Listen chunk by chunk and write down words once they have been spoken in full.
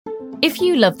If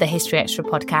you love the History Extra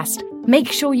podcast,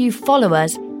 make sure you follow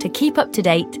us to keep up to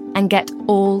date and get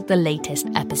all the latest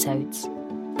episodes.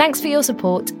 Thanks for your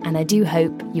support, and I do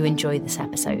hope you enjoy this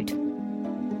episode.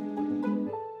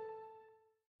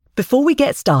 Before we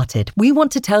get started, we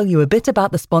want to tell you a bit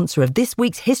about the sponsor of this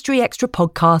week's History Extra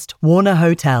podcast, Warner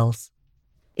Hotels.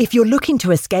 If you're looking to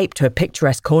escape to a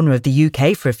picturesque corner of the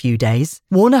UK for a few days,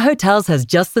 Warner Hotels has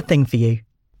just the thing for you.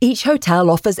 Each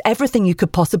hotel offers everything you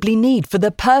could possibly need for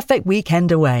the perfect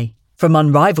weekend away. From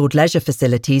unrivaled leisure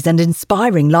facilities and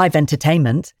inspiring live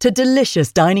entertainment to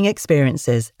delicious dining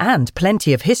experiences and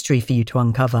plenty of history for you to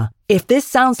uncover. If this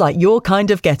sounds like your kind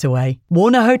of getaway,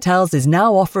 Warner Hotels is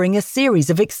now offering a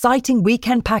series of exciting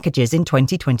weekend packages in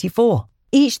 2024.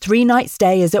 Each 3-night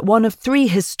stay is at one of 3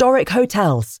 historic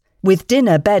hotels, with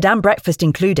dinner, bed and breakfast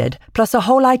included, plus a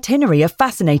whole itinerary of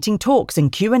fascinating talks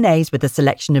and Q&As with a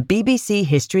selection of BBC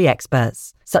history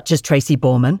experts, such as Tracy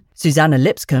Borman, Susanna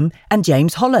Lipscomb and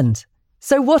James Holland.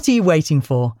 So what are you waiting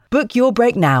for? Book your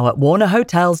break now at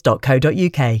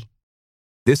warnerhotels.co.uk.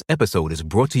 This episode is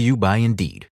brought to you by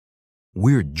Indeed.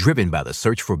 We're driven by the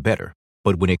search for better,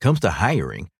 but when it comes to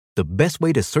hiring, the best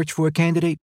way to search for a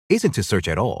candidate isn't to search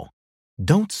at all.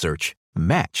 Don't search,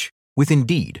 match with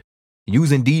Indeed.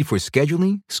 Use Indeed for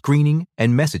scheduling, screening,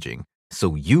 and messaging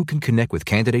so you can connect with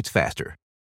candidates faster.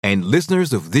 And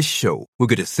listeners of this show will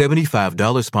get a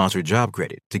 $75 sponsored job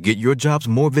credit to get your jobs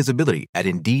more visibility at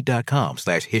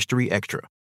Indeed.com/historyextra.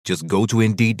 Just go to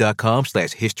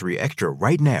Indeed.com/historyextra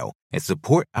right now and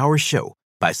support our show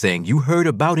by saying you heard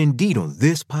about Indeed on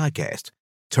this podcast.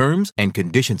 Terms and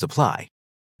conditions apply.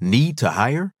 Need to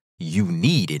hire? You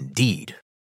need Indeed.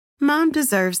 Mom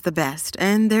deserves the best,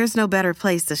 and there's no better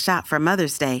place to shop for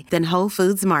Mother's Day than Whole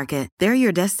Foods Market. They're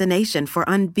your destination for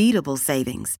unbeatable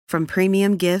savings, from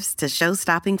premium gifts to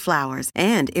show-stopping flowers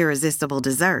and irresistible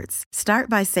desserts. Start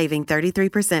by saving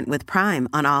 33% with Prime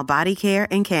on all body care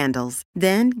and candles.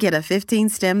 Then get a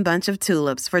 15-stem bunch of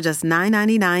tulips for just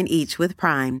 $9.99 each with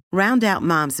Prime. Round out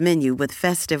Mom's menu with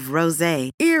festive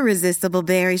rosé, irresistible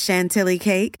berry chantilly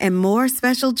cake, and more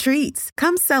special treats.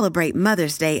 Come celebrate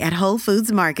Mother's Day at Whole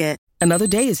Foods Market. Another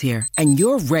day is here, and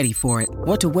you're ready for it.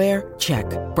 What to wear? Check.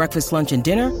 Breakfast, lunch, and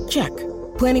dinner? Check.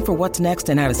 Planning for what's next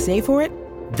and how to save for it?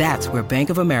 That's where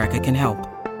Bank of America can help.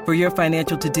 For your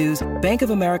financial to-dos, Bank of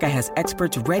America has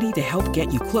experts ready to help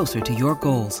get you closer to your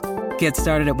goals. Get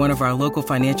started at one of our local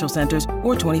financial centers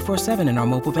or 24/7 in our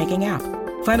mobile banking app.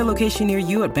 Find a location near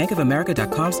you at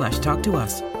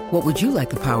bankofamerica.com/talktous. What would you like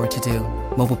the power to do?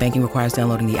 Mobile banking requires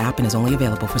downloading the app and is only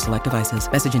available for select devices.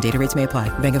 Message and data rates may apply.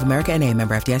 Bank of America NA,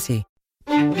 member FDIC.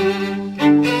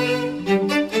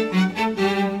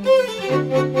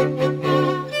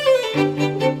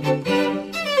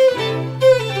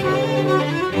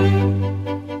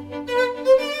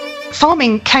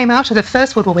 Farming came out of the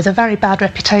First World War with a very bad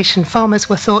reputation. Farmers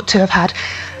were thought to have had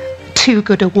too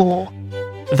good a war.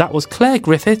 That was Claire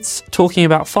Griffiths talking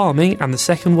about farming and the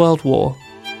Second World War.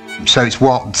 So it's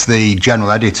what the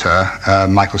general editor,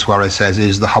 Michael Suarez, says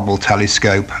is the Hubble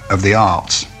telescope of the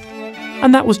arts.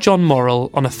 And that was John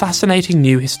Morrell on a fascinating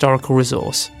new historical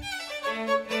resource.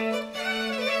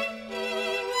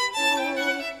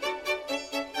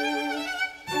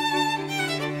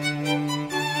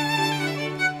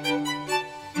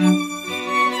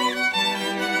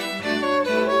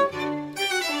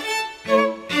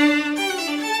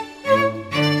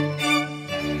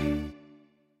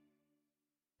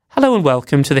 Hello and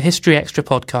welcome to the History Extra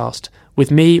podcast with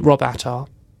me, Rob Attar.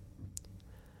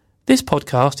 This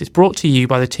podcast is brought to you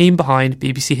by the team behind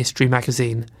BBC History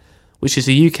Magazine, which is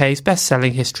the UK's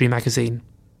best-selling history magazine.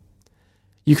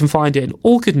 You can find it in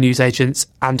all good newsagents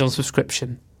and on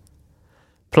subscription.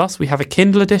 Plus, we have a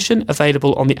Kindle edition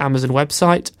available on the Amazon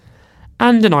website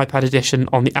and an iPad edition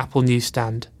on the Apple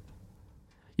newsstand.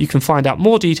 You can find out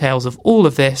more details of all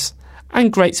of this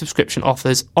and great subscription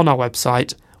offers on our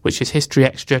website, which is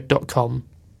historyextra.com.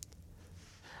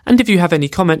 And if you have any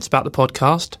comments about the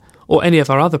podcast or any of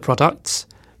our other products,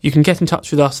 you can get in touch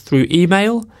with us through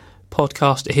email,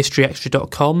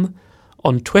 podcast@historyextra.com,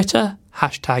 on Twitter,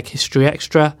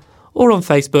 #historyextra, or on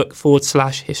Facebook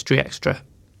 /historyextra.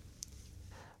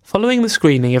 Following the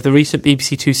screening of the recent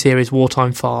BBC Two series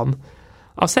Wartime Farm,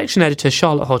 our section editor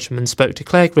Charlotte Hodgman spoke to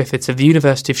Claire Griffiths of the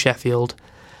University of Sheffield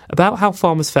about how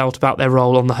farmers felt about their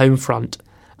role on the home front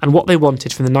and what they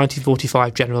wanted from the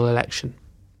 1945 general election.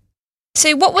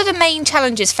 So what were the main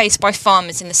challenges faced by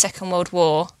farmers in the Second World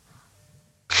War?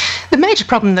 The major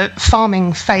problem that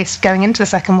farming faced going into the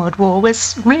Second World War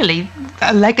was really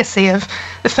a legacy of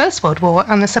the First World War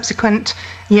and the subsequent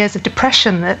years of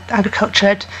depression that agriculture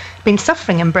had been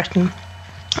suffering in Britain.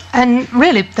 And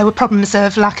really, there were problems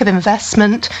of lack of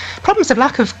investment, problems of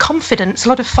lack of confidence. A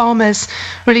lot of farmers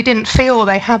really didn't feel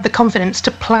they had the confidence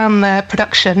to plan their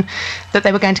production, that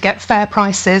they were going to get fair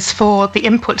prices for the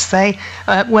inputs they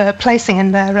were placing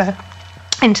in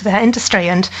into their industry.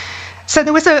 And so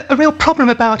there was a real problem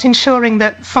about ensuring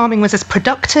that farming was as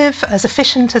productive, as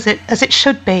efficient as it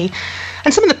should be.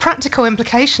 And some of the practical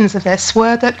implications of this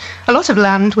were that a lot of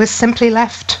land was simply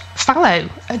left fallow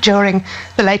during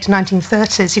the later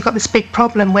 1930s. You've got this big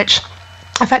problem which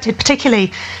affected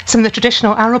particularly some of the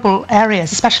traditional arable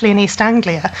areas, especially in East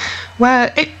Anglia,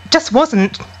 where it just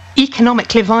wasn't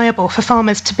economically viable for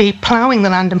farmers to be ploughing the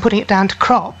land and putting it down to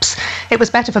crops. It was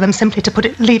better for them simply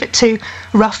to leave it to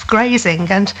rough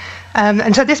grazing.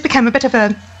 And so this became a bit of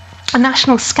a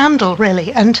national scandal,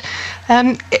 really. And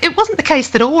it wasn't the case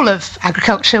that all of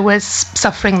agriculture was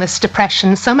suffering this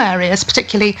depression. Some areas,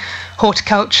 particularly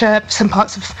horticulture, some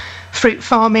parts of fruit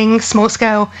farming,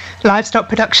 small-scale livestock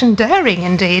production, dairying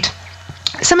indeed,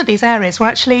 some of these areas were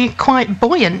actually quite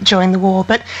buoyant during the war,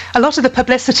 but a lot of the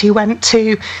publicity went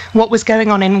to what was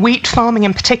going on in wheat farming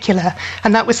in particular,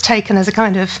 and that was taken as a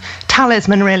kind of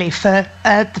talisman, really, for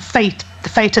the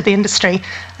fate of the industry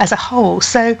as a whole.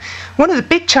 So one of the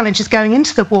big challenges going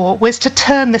into the war was to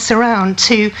turn this around,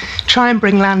 to try and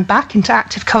bring land back into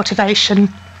active cultivation,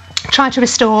 try to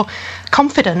restore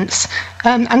confidence,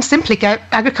 and simply get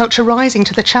agriculture rising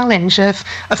to the challenge of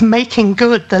making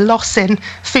good the loss in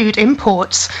food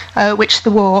imports, which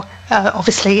the war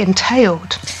obviously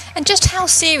entailed. And just how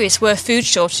serious were food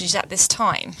shortages at this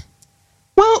time?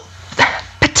 Well,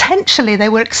 potentially they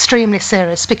were extremely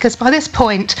serious, because by this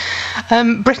point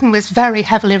Britain was very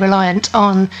heavily reliant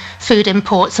on food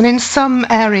imports, and in some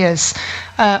areas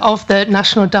of the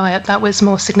national diet that was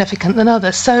more significant than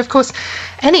others. So of course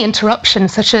any interruption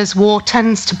such as war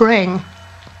tends to bring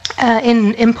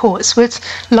in imports was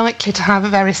likely to have a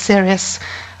very serious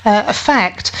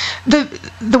effect.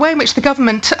 The way in which the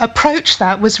government approached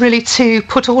that was really to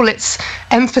put all its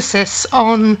emphasis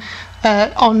on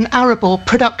arable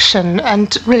production,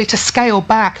 and really to scale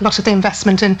back a lot of the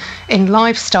investment in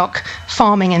livestock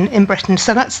farming in Britain.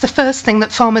 So that's the first thing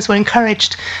that farmers were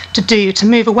encouraged to do, to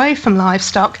move away from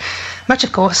livestock, much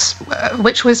of course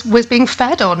which was being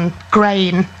fed on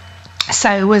grain.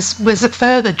 So was a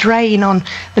further drain on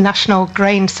the national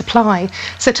grain supply.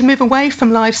 So to move away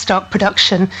from livestock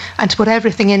production and to put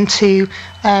everything into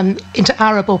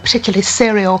arable, particularly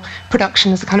cereal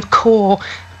production, as a kind of core,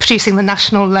 producing the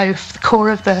national loaf, the core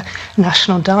of the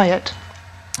national diet.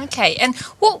 Okay, and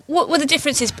what were the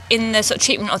differences in the sort of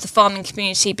treatment of the farming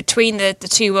community between the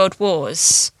two world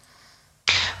wars?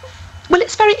 Well,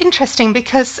 it's very interesting,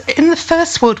 because in the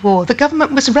First World War, the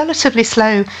government was relatively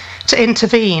slow to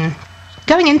intervene.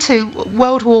 Going into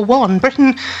World War I,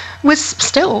 Britain was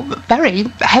still very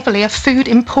heavily a food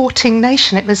importing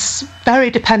nation. It was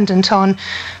very dependent on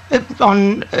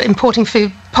importing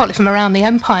food, partly from around the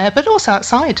empire, but also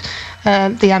outside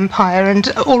the empire. And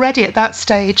already at that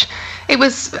stage, it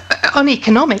was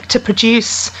uneconomic to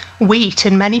produce wheat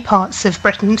in many parts of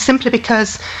Britain, simply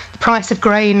because the price of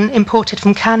grain imported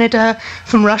from Canada,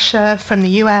 from Russia, from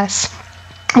the US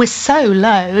was so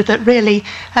low that really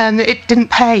it didn't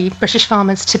pay British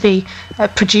farmers to be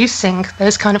producing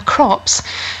those kind of crops.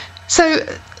 So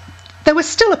there was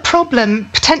still a problem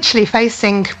potentially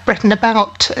facing Britain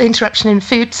about interruption in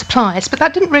food supplies, but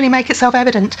that didn't really make itself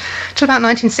evident till about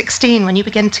 1916, when you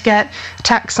begin to get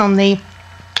attacks on the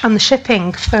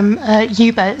shipping from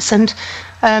U-boats, and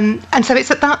so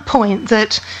it's at that point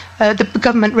that the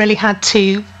government really had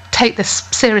to take this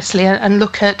seriously and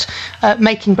look at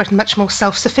making Britain much more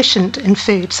self-sufficient in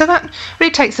food. So that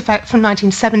really takes effect from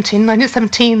 1917. In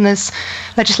 1917, there's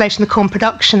legislation, the Corn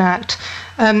Production Act,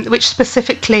 which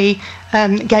specifically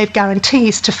gave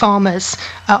guarantees to farmers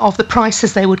of the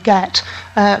prices they would get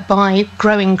by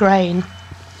growing grain.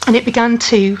 And it began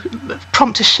to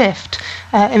prompt a shift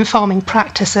in farming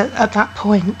practice at that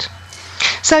point.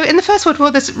 So in the First World War,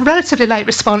 there's relatively late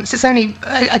response. It's only,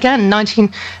 again,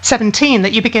 1917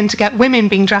 that you begin to get women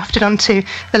being drafted onto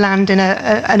the land in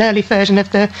an early version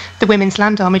of the Women's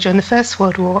Land Army during the First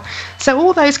World War. So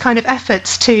all those kind of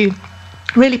efforts to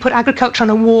really put agriculture on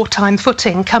a wartime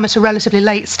footing come at a relatively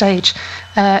late stage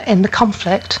in the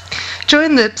conflict.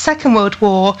 During the Second World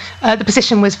War, the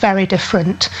position was very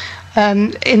different.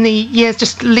 In the years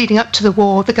just leading up to the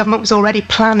war, the government was already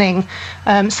planning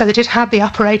so that it had the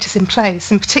apparatus in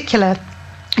place. In particular,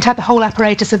 it had the whole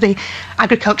apparatus of the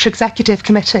agriculture executive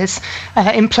committees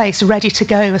in place, ready to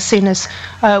go as soon as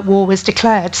war was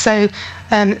declared. So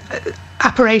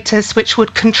apparatus which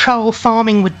would control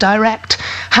farming, would direct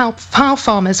how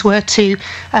farmers were to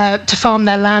farm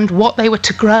their land, what they were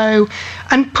to grow,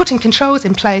 and putting controls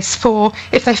in place for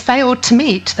if they failed to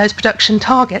meet those production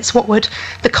targets, what would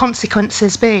the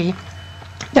consequences be.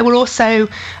 There were also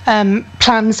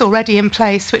plans already in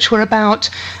place which were about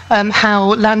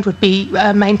how land would be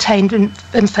maintained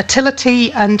in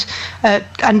fertility, and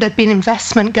there'd been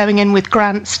investment going in with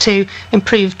grants to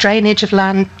improve drainage of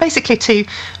land, basically to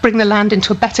bring the land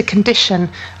into a better condition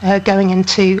going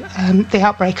into the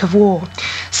outbreak of war.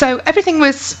 So everything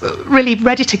was really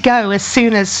ready to go as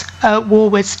soon as war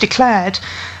was declared.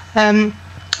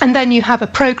 And then you have a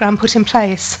programme put in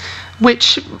place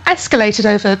which escalated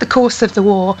over the course of the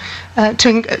war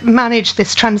to manage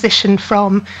this transition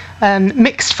from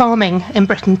mixed farming in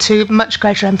Britain to much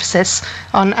greater emphasis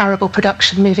on arable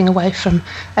production, moving away from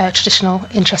traditional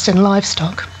interest in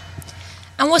livestock.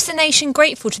 And was the nation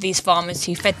grateful to these farmers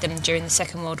who fed them during the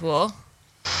Second World War?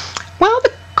 Well,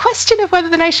 the question of whether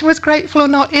the nation was grateful or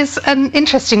not is an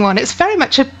interesting one. It's very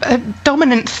much a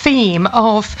dominant theme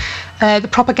of the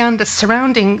propaganda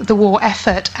surrounding the war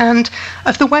effort, and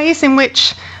of the ways in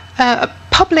which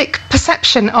public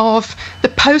perception of the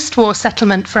post-war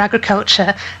settlement for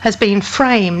agriculture has been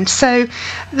framed. So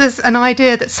there's an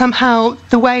idea that somehow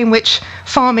the way in which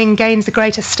farming gains a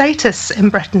greater status in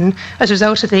Britain as a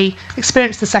result of the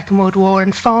experience of the Second World War,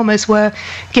 and farmers were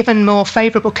given more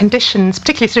favourable conditions,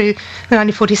 particularly through the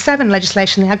 1947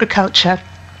 legislation, the Agriculture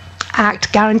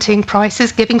Act, guaranteeing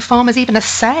prices, giving farmers even a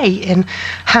say in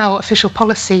how official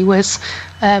policy was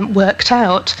worked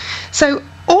out. So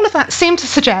all of that seemed to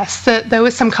suggest that there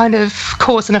was some kind of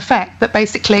cause and effect, that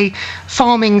basically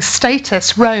farming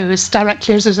status rose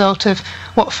directly as a result of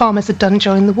what farmers had done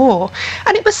during the war.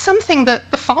 And it was something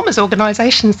that the farmers'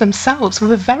 organisations themselves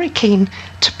were very keen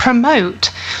to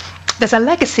promote. There's a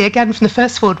legacy again from the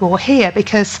First World War here,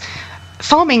 because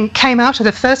farming came out of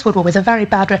the First World War with a very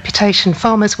bad reputation.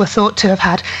 Farmers were thought to have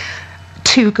had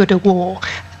too good a war.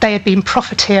 They had been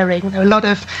profiteering. There were a lot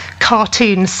of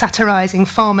cartoons satirising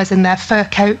farmers in their fur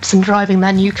coats and driving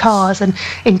their new cars and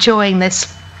enjoying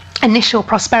this initial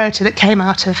prosperity that came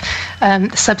out of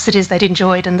the subsidies they'd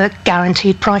enjoyed and the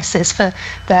guaranteed prices for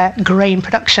their grain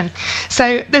production.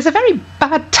 So there's a very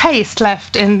bad taste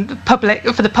left in the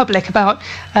public about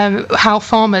how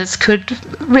farmers could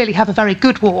really have a very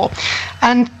good war.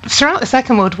 And throughout the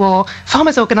Second World War,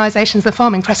 farmers' organisations, the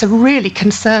farming press, are really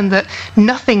concerned that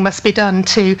nothing must be done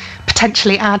to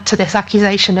potentially add to this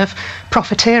accusation of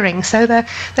profiteering. So they're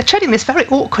treading this very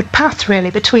awkward path,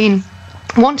 really, between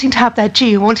wanting to have their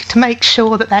due, wanting to make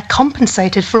sure that they're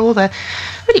compensated for all the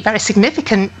really very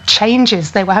significant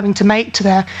changes they were having to make to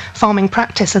their farming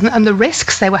practice, and the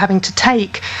risks they were having to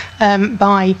take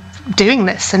by doing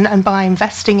this, and by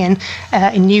investing in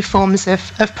new forms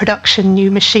of production,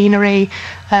 new machinery,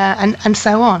 and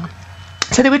so on.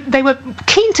 So they were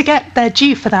keen to get their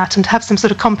due for that and to have some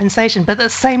sort of compensation, but at the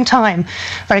same time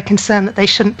very concerned that they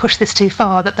shouldn't push this too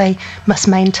far, that they must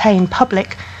maintain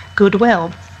public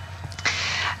goodwill.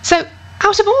 So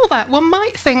out of all that, one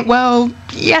might think, well,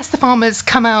 yes, the farmers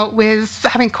come out with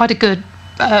having quite a good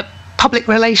public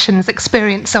relations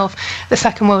experience of the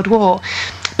Second World War.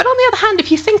 But on the other hand,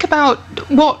 if you think about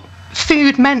what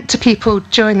food meant to people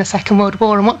during the Second World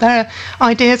War and what their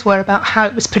ideas were about how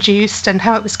it was produced and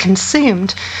how it was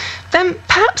consumed, then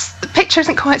perhaps the picture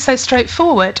isn't quite so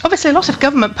straightforward. Obviously, a lot of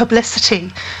government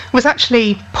publicity was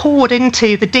actually poured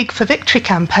into the Dig for Victory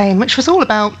campaign, which was all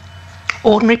about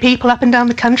ordinary people up and down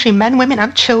the country, men, women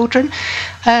and children,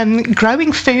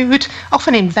 growing food,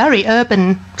 often in very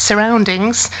urban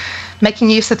surroundings,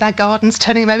 making use of their gardens,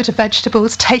 turning them over to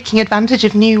vegetables, taking advantage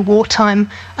of new wartime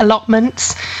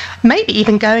allotments, maybe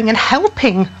even going and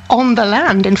helping on the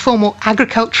land in formal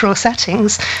agricultural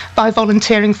settings by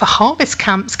volunteering for harvest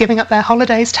camps, giving up their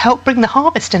holidays to help bring the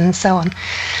harvest in and so on.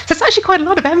 So it's actually quite a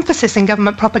lot of emphasis in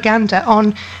government propaganda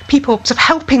on people sort of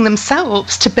helping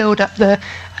themselves to build up the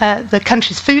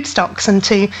country's food stocks and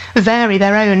to vary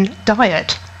their own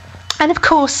diet. And of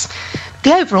course,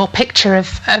 the overall picture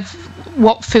of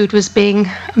what food was being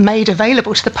made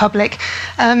available to the public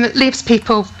leaves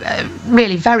people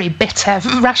really very bitter.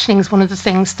 Rationing is one of the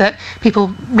things that people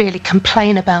really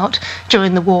complain about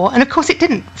during the war. And of course, it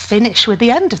didn't finish with the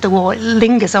end of the war. It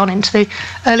lingers on into the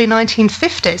early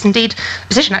 1950s. Indeed, the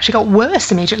position actually got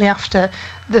worse immediately after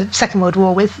the Second World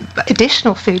War, with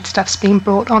additional foodstuffs being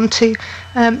brought onto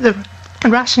the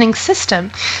rationing system.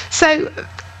 So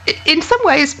in some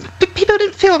ways, people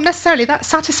didn't feel necessarily that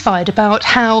satisfied about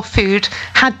how food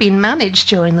had been managed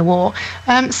during the war.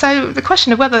 So the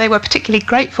question of whether they were particularly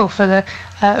grateful for the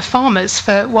farmers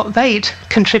for what they'd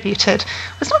contributed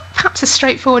was not perhaps as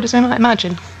straightforward as we might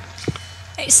imagine.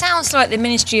 It sounds like the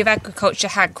Ministry of Agriculture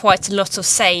had quite a lot of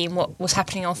say in what was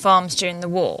happening on farms during the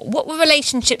war. What were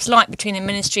relationships like between the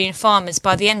ministry and farmers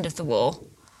by the end of the war?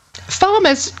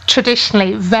 Farmers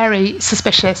traditionally very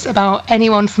suspicious about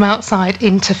anyone from outside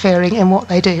interfering in what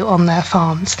they do on their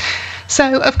farms.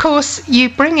 So, of course, you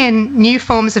bring in new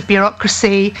forms of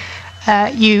bureaucracy.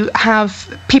 You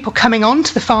have people coming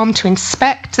onto the farm to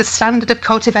inspect the standard of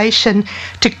cultivation,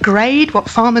 to grade what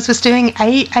farmers was doing,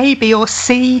 A, B or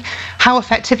C. How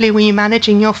effectively were you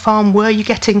managing your farm? Were you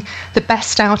getting the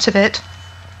best out of it?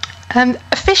 And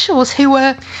officials who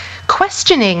were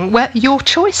questioning your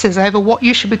choices over what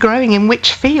you should be growing in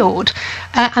which field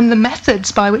and the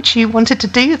methods by which you wanted to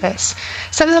do this.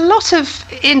 So there's a lot of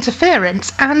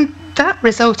interference, and that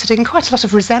resulted in quite a lot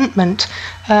of resentment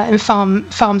in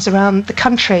farms around the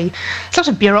country. There's a lot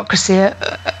of bureaucracy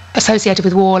associated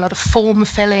with war, a lot of form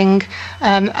filling,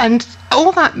 and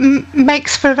all that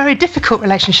makes for a very difficult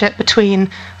relationship between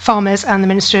farmers and the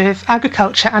Ministry of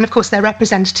Agriculture, and of course their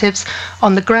representatives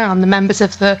on the ground, the members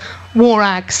of the War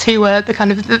Ags, who were the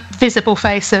kind of the visible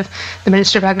face of the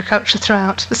Ministry of Agriculture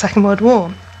throughout the Second World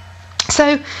War.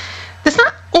 So there's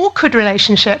that awkward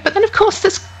relationship, but then of course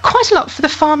there's quite a lot for the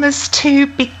farmers to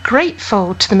be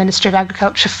grateful to the Ministry of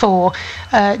Agriculture for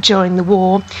during the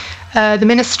war. The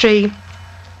ministry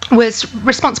was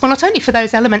responsible not only for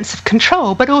those elements of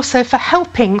control, but also for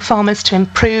helping farmers to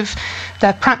improve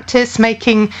their practice,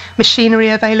 making machinery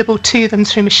available to them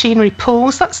through machinery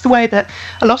pools. That's the way that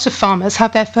a lot of farmers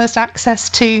have their first access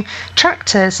to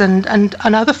tractors and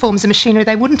other forms of machinery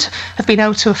they wouldn't have been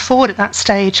able to afford at that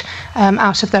stage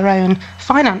out of their own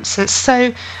finances.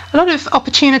 So a lot of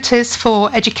opportunities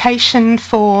for education,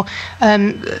 for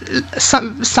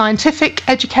some scientific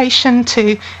education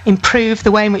to improve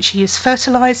the way in which you use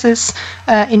fertilisers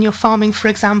in your farming, for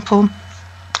example.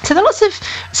 So there are lots of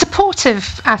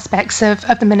supportive aspects of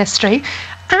the ministry.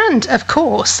 And, of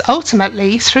course,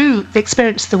 ultimately, through the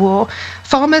experience of the war,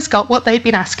 farmers got what they'd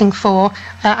been asking for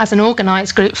as an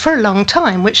organised group for a long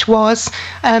time, which was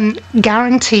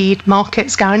guaranteed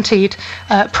markets, guaranteed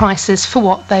prices for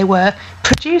what they were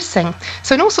producing.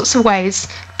 So in all sorts of ways,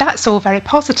 that's all very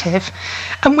positive.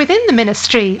 And within the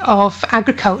Ministry of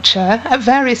Agriculture, at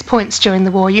various points during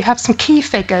the war, you have some key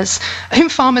figures whom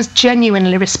farmers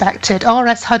genuinely respected.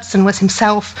 R.S. Hudson was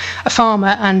himself a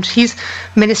farmer, and he's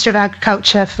Minister of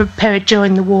Agriculture for a period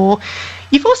during the war.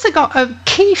 You've also got a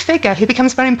key figure who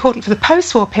becomes very important for the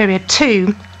post-war period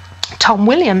too, Tom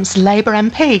Williams, Labour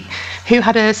MP, who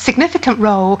had a significant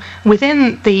role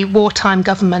within the wartime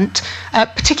government,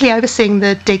 particularly overseeing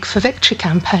the Dig for Victory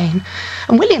campaign.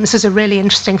 And Williams was a really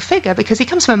interesting figure because he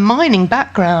comes from a mining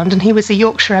background and he was a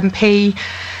Yorkshire MP.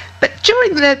 But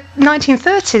during the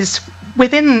 1930s,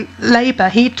 within Labour,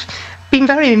 he'd been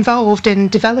very involved in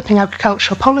developing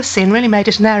agricultural policy and really made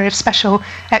it an area of special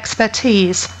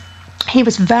expertise. He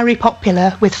was very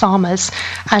popular with farmers,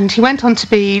 and he went on to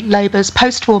be Labour's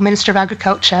post-war Minister of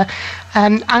Agriculture,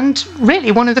 and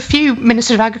really one of the few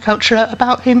Ministers of Agriculture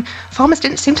about whom farmers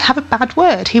didn't seem to have a bad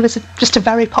word. He was just a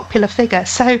very popular figure.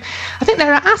 So I think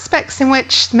there are aspects in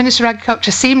which the Minister of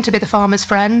Agriculture seemed to be the farmer's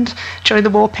friend during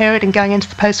the war period and going into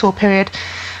the post-war period,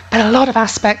 but a lot of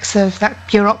aspects of that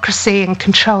bureaucracy and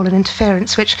control and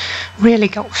interference which really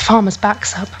got farmers'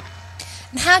 backs up.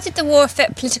 And how did the war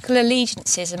affect political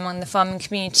allegiances among the farming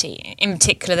community, in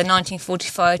particular the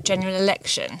 1945 general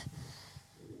election?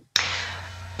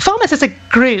 Farmers as a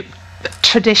group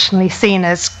traditionally seen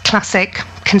as classic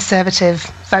conservative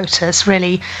voters,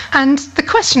 really. And the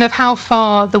question of how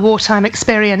far the wartime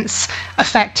experience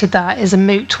affected that is a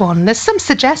moot one. There's some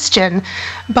suggestion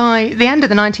by the end of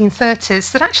the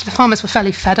 1930s that actually the farmers were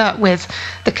fairly fed up with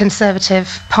the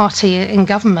Conservative Party in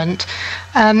government,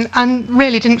 and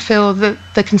really didn't feel that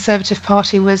the Conservative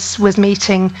Party was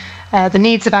meeting the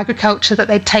needs of agriculture, that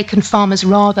they'd taken farmers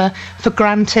rather for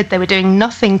granted. They were doing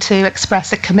nothing to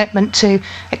express a commitment to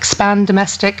expand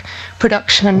domestic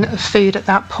production of food at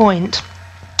that point.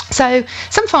 So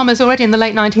some farmers already in the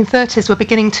late 1930s were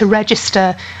beginning to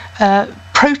register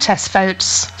protest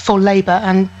votes for Labour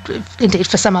and indeed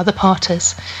for some other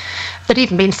parties. There'd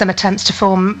even been some attempts to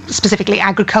form specifically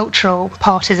agricultural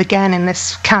parties again in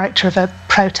this character of a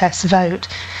protest vote.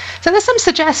 So there's some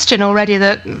suggestion already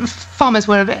that farmers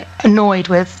were a bit annoyed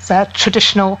with their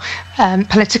traditional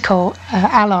political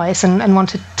allies and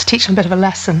wanted to teach them a bit of a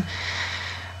lesson.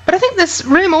 But I think there's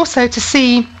room also to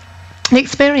see the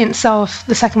experience of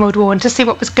the Second World War and to see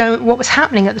what was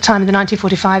happening at the time of the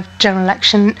 1945 general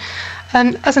election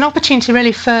as an opportunity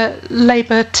really for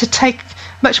Labour to take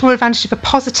much more advantage of a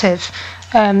positive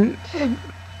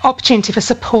opportunity for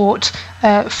support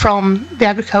from the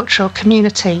agricultural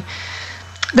community.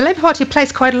 The Labour Party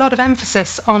placed quite a lot of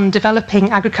emphasis on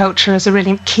developing agriculture as a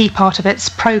really key part of its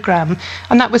programme,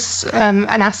 and that was an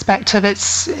aspect of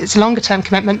its longer-term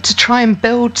commitment to try and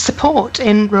build support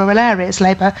in rural areas.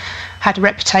 Labour had a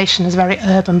reputation as a very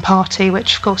urban party,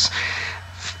 which of course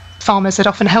farmers had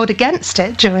often held against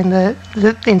it during the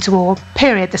interwar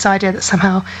period, this idea that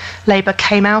somehow Labour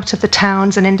came out of the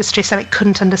towns and industry so it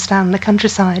couldn't understand the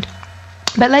countryside.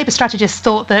 But Labour strategists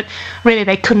thought that really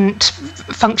they couldn't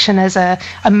function as a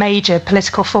major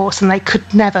political force, and they could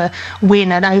never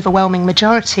win an overwhelming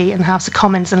majority in the House of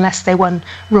Commons unless they won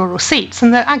rural seats,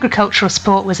 and that agricultural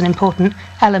support was an important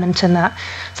element in that.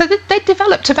 So they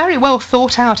developed a very well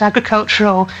thought out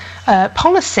agricultural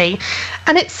policy,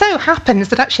 and it so happens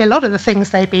that actually a lot of the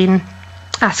things they'd been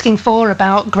asking for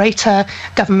about greater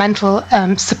governmental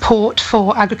support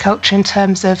for agriculture in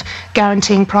terms of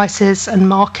guaranteeing prices and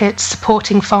markets,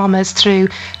 supporting farmers through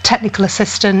technical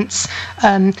assistance,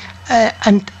 and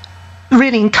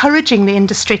really encouraging the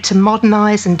industry to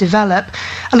modernise and develop.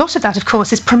 A lot of that, of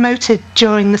course, is promoted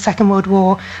during the Second World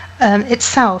War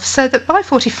itself, so that by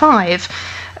 1945,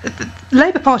 the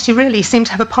Labour Party really seemed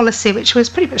to have a policy which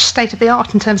was pretty much state of the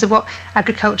art in terms of what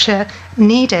agriculture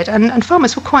needed, and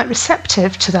farmers were quite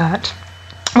receptive to that.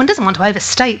 One doesn't want to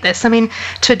overstate this. I mean,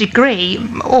 to a degree,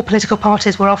 all political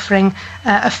parties were offering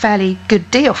a fairly good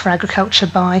deal for agriculture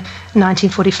by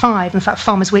 1945. In fact,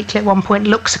 Farmers Weekly at one point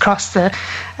looks across the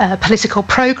political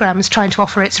programmes trying to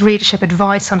offer its readership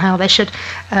advice on how they should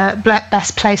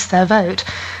best place their vote,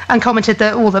 and commented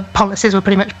that all the policies were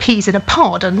pretty much peas in a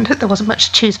pod and there wasn't much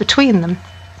to choose between them.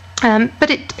 But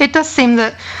it does seem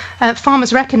that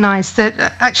farmers recognised that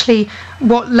actually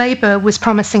what Labour was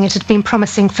promising, it had been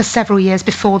promising for several years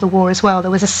before the war as well. There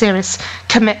was a serious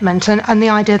commitment and the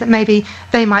idea that maybe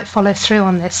they might follow through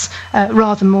on this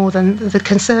rather more than the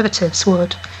Conservatives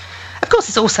would. Of course,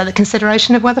 it's also the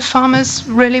consideration of whether farmers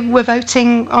really were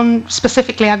voting on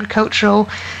specifically agricultural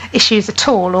issues at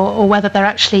all, or whether they're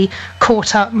actually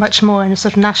caught up much more in a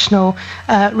sort of national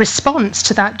response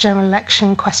to that general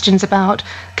election, questions about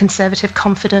Conservative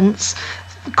confidence,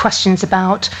 questions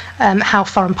about how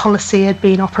foreign policy had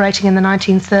been operating in the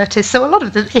 1930s. So a lot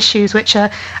of the issues which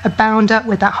are bound up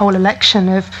with that whole election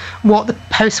of what the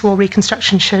post-war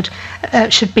reconstruction should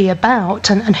be about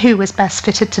and who was best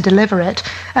fitted to deliver it,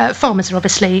 farmers are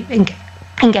obviously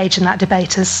engaged in that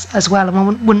debate as well, and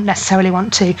one wouldn't necessarily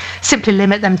want to simply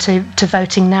limit them to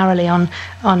voting narrowly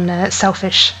on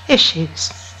selfish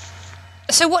issues.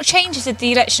 So what changes did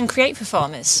the election create for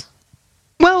farmers?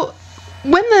 Well,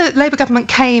 when the Labour government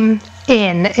came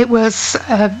in, it was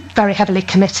very heavily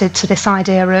committed to this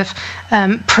idea of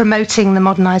promoting the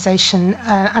modernisation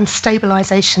and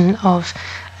stabilisation of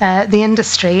the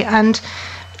industry, and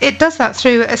it does that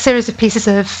through a series of pieces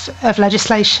of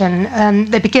legislation.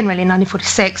 They begin really in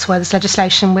 1946, where there's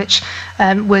legislation which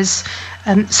was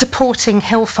supporting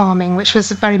hill farming, which was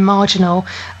a very marginal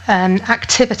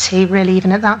activity, really,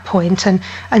 even at that point, and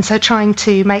so trying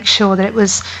to make sure that it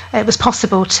was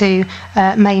possible to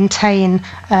maintain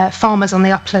farmers on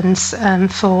the uplands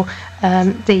for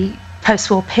the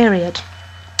post-war period.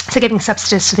 So giving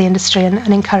subsidies to the industry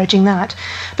and encouraging that.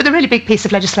 But the really big piece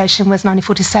of legislation was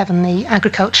 1947, the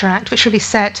Agriculture Act, which really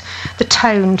set the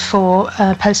tone for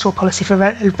post-war policy for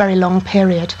a very long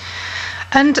period.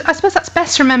 And I suppose that's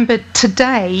best remembered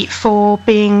today for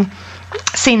being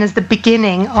seen as the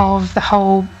beginning of the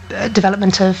whole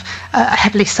development of a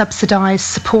heavily subsidised,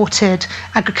 supported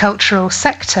agricultural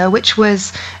sector, which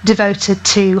was devoted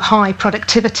to high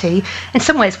productivity, in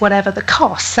some ways whatever the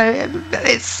cost. So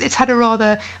it's had a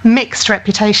rather mixed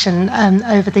reputation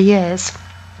over the years.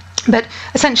 But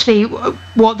essentially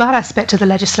what that aspect of the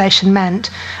legislation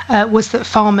meant was that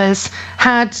farmers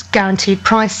had guaranteed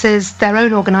prices. Their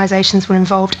own organisations were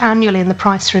involved annually in the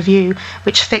price review,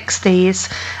 which fixed these.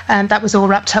 That was all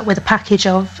wrapped up with a package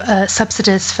of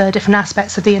subsidies for different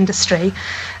aspects of the industry.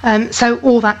 So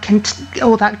all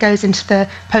that goes into the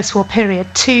post-war period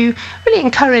to really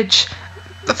encourage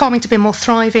farming to be a more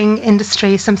thriving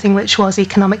industry, something which was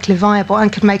economically viable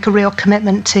and could make a real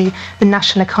commitment to the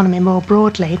national economy more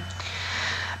broadly.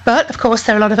 But, of course,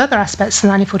 there are a lot of other aspects of the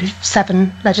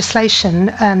 1947 legislation.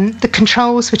 The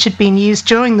controls which had been used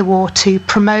during the war to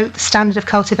promote the standard of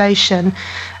cultivation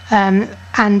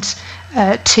and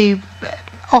to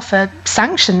offer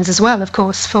sanctions as well, of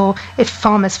course, for if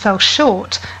farmers fell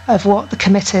short of what the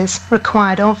committees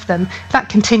required of them. That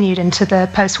continued into the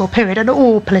post-war period, and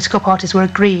all political parties were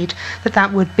agreed that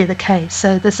that would be the case.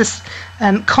 So there's this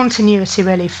continuity,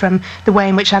 really, from the way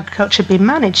in which agriculture had been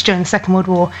managed during the Second World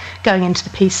War going into the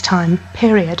peacetime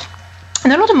period.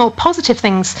 And there are a lot of more positive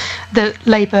things that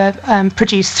Labour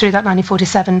produced through that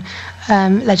 1947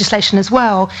 legislation as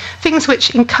well. Things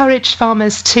which encouraged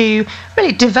farmers to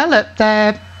really develop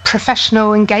their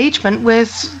professional engagement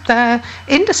with their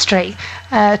industry,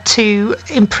 to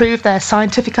improve their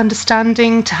scientific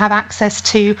understanding, to have access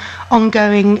to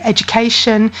ongoing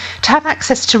education, to have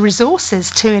access to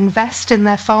resources to invest in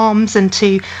their farms and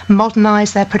to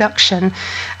modernise their production.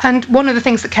 And one of the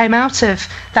things that came out of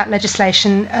that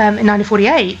legislation in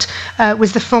 1948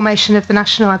 was the formation of the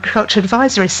National Agriculture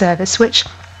Advisory Service, which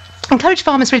encourage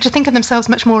farmers really to think of themselves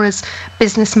much more as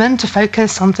businessmen, to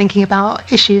focus on thinking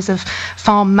about issues of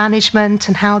farm management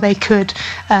and how they could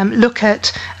look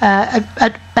at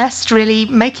best really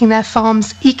making their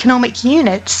farms economic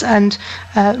units and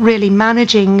really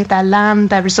managing their land,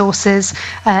 their resources,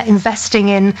 investing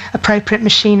in appropriate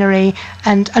machinery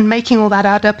and making all that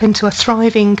add up into a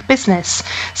thriving business.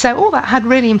 So all that had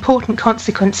really important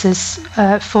consequences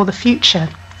for the future.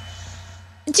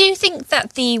 Do you think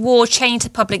that the war changed the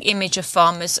public image of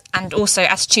farmers and also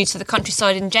attitude to the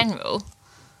countryside in general?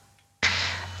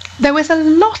 There was a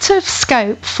lot of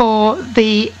scope for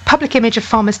the public image of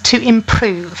farmers to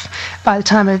improve by the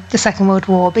time of the Second World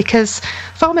War, because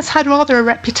farmers had rather a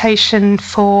reputation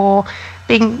for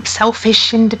being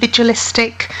selfish,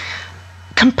 individualistic,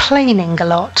 complaining a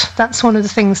lot. That's one of the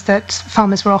things that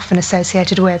farmers were often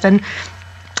associated with. And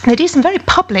they do some very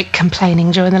public complaining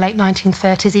during the late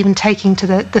 1930s, even taking to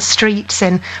the streets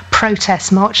in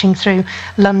protest, marching through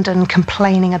London,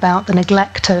 complaining about the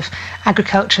neglect of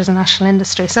agriculture as a national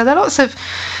industry. So there are lots of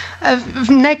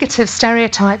negative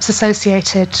stereotypes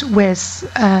associated with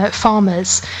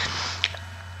farmers.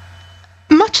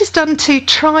 Much is done to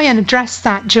try and address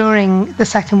that during the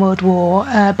Second World War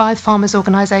by farmers'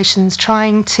 organisations,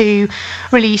 trying to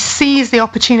really seize the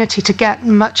opportunity to get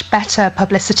much better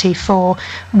publicity for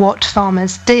what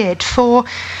farmers did, for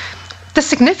the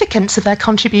significance of their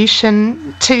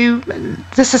contribution to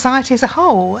the society as a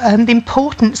whole, and the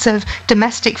importance of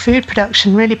domestic food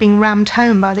production really being rammed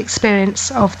home by the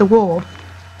experience of the war.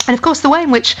 And of course, the way in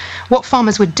which what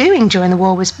farmers were doing during the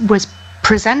war was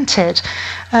presented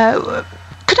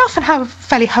could often have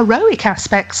fairly heroic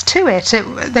aspects to it.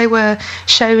 They were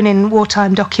shown in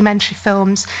wartime documentary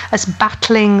films as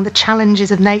battling the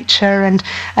challenges of nature and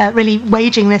really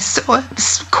waging this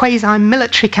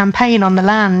quasi-military campaign on the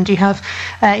land. You have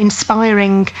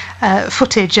inspiring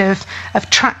footage of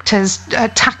tractors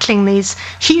tackling these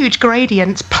huge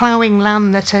gradients, ploughing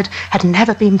land that had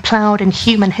never been ploughed in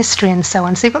human history and so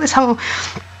on. So you've got this whole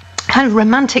kind of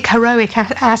romantic, heroic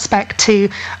aspect to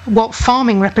what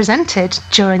farming represented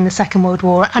during the Second World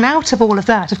War. And out of all of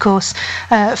that, of course,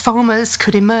 farmers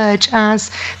could emerge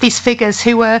as these figures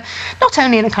who were not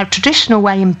only in a kind of traditional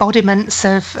way embodiments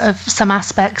of some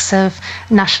aspects of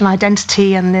national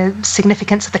identity and the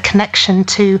significance of the connection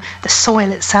to the soil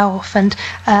itself and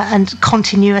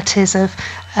continuities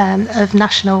of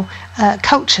national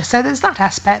culture. So there's that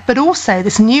aspect, but also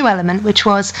this new element, which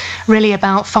was really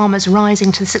about farmers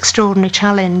rising to this extraordinary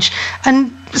challenge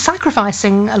and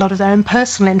sacrificing a lot of their own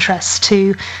personal interests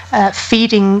to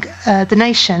feeding the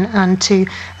nation and to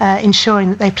ensuring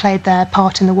that they played their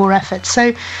part in the war effort.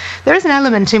 So there is an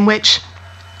element in which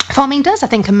farming does, I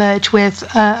think, emerge with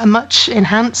a much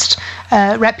enhanced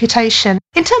reputation.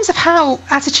 In terms of how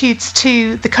attitudes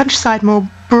to the countryside more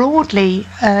broadly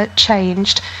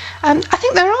changed, I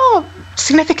think there are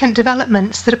significant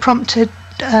developments that are prompted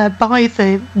by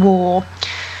the war.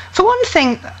 For one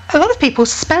thing, a lot of people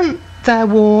spent their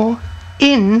war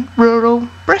in rural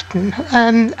Britain.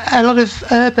 A lot of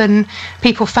urban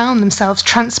people found themselves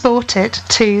transported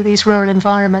to these rural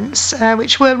environments,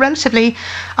 which were relatively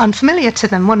unfamiliar to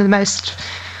them. One of the most,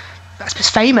 I suppose,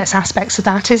 famous aspects of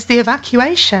that is the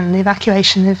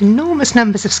evacuation of enormous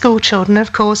numbers of school children,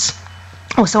 of course.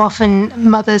 Also often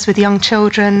mothers with young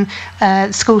children,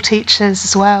 school teachers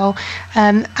as well,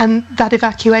 and that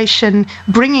evacuation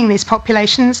bringing these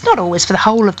populations, not always for the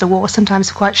whole of the war, sometimes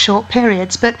for quite short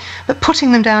periods, but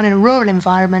putting them down in a rural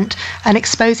environment and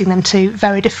exposing them to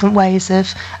very different ways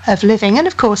of living, and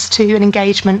of course to an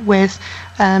engagement with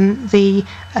the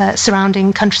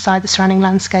surrounding countryside, the surrounding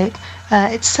landscape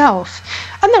itself.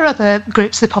 And there are other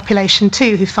groups of the population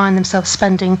too who find themselves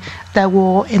spending their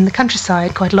war in the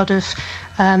countryside. Quite a lot of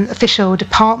official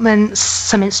departments,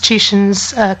 some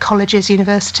institutions, colleges,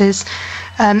 universities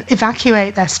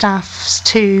evacuate their staffs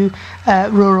to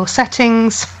rural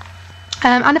settings.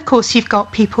 And of course, you've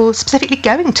got people specifically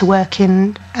going to work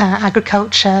in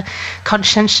agriculture,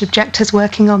 conscientious objectors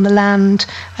working on the land,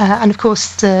 and of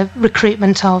course the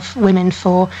recruitment of women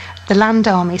for the land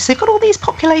army. So you've got all these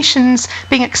populations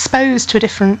being exposed to a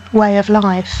different way of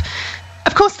life.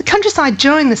 Of course, the countryside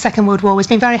during the Second World War was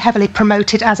being very heavily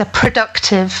promoted as a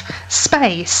productive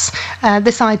space.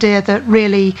 This idea that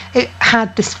really it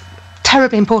had this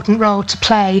terribly important role to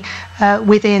play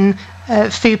within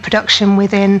food production,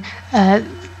 within the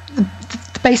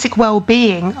basic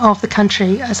well-being of the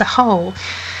country as a whole.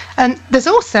 And there's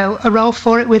also a role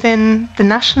for it within the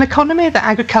national economy, that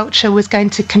agriculture was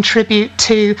going to contribute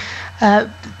to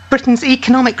Britain's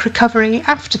economic recovery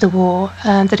after the war,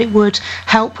 that it would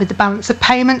help with the balance of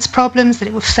payments problems, that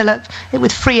it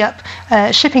would free up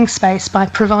shipping space by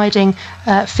providing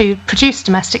food produced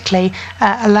domestically,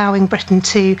 allowing Britain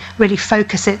to really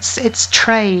focus its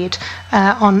trade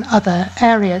on other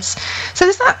areas. So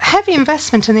there's that heavy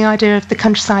investment in the idea of the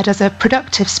countryside as a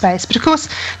productive space. But of course,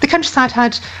 the countryside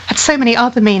had so many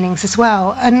other meanings as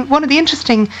well. And one of the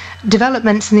interesting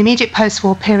developments in the immediate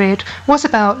post-war period was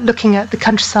about looking at the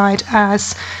countryside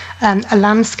as a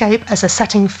landscape, as a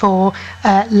setting for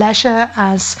leisure,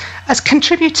 as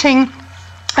contributing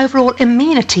overall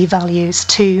amenity values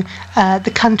to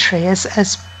the country,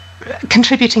 as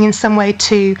contributing in some way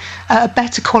to a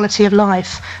better quality of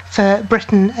life for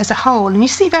Britain as a whole. And you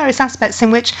see various aspects in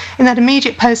which, in that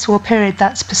immediate post-war period,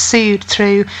 that's pursued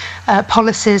through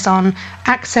policies on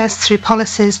access, through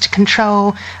policies to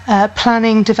control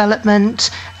planning,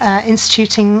 development,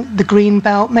 instituting the Green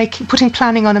Belt, putting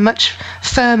planning on a much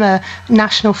firmer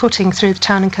national footing through the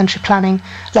Town and Country Planning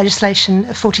legislation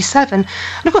of 47.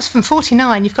 And of course, from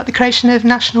 49, you've got the creation of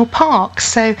national parks.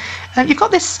 So you've got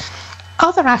this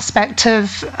other aspect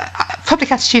of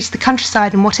public attitudes to the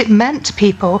countryside and what it meant to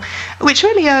people, which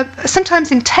really are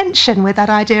sometimes in tension with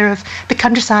that idea of the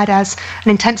countryside as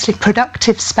an intensely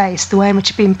productive space, the way in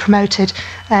which it had been promoted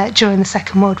during the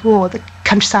Second World War, the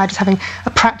countryside as having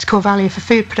a practical value for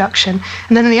food production.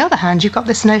 And then on the other hand, you've got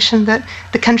this notion that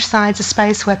the countryside's a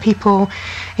space where people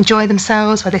enjoy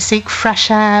themselves, where they seek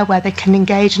fresh air, where they can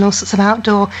engage in all sorts of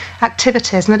outdoor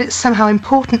activities, and that it's somehow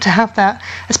important to have that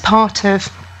as part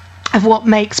of what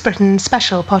makes Britain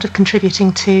special, part of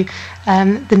contributing to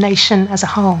the nation as a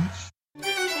whole.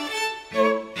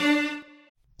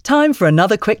 Time for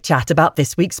another quick chat about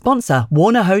this week's sponsor,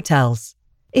 Warner Hotels.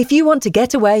 If you want to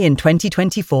get away in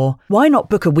 2024, why not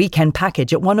book a weekend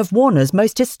package at one of Warner's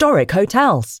most historic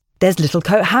hotels? There's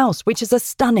Littlecote House, which is a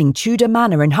stunning Tudor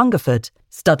manor in Hungerford,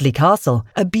 Studley Castle,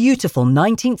 a beautiful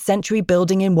 19th century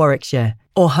building in Warwickshire,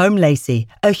 or Home Lacey,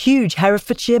 a huge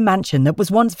Herefordshire mansion that was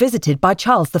once visited by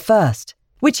Charles I.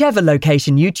 Whichever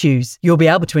location you choose, you'll be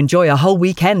able to enjoy a whole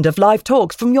weekend of live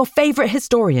talks from your favourite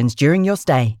historians during your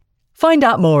stay. Find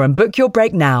out more and book your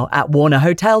break now at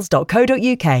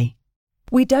warnerhotels.co.uk.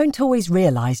 We don't always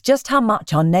realise just how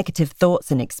much our negative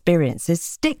thoughts and experiences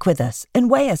stick with us and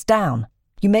weigh us down.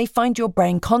 You may find your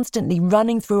brain constantly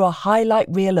running through a highlight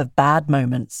reel of bad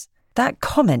moments. That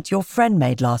comment your friend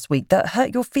made last week that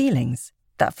hurt your feelings.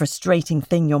 That frustrating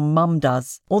thing your mum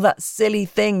does, or that silly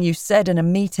thing you said in a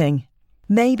meeting.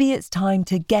 Maybe it's time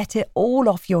to get it all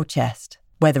off your chest,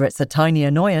 whether it's a tiny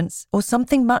annoyance or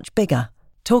something much bigger.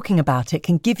 Talking about it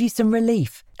can give you some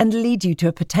relief and lead you to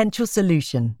a potential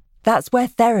solution. That's where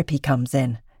therapy comes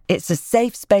in. It's a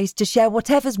safe space to share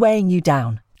whatever's weighing you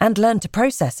down and learn to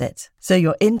process it, so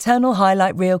your internal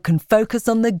highlight reel can focus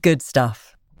on the good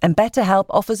stuff. And BetterHelp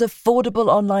offers affordable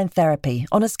online therapy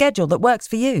on a schedule that works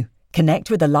for you. Connect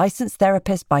with a licensed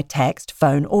therapist by text,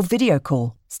 phone, or video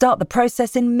call. Start the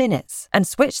process in minutes and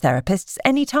switch therapists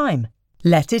anytime.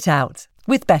 Let it out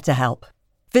with BetterHelp.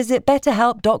 Visit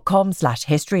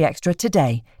betterhelp.com/historyextra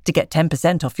today to get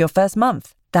 10% off your first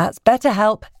month. That's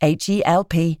BetterHelp,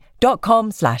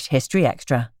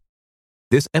 HELP.com/historyextra.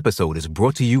 This episode is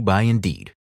brought to you by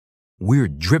Indeed. We're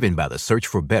driven by the search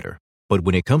for better, but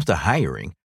when it comes to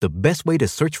hiring, the best way to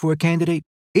search for a candidate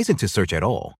isn't to search at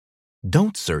all.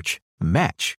 Don't search,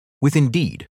 match with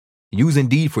Indeed. Use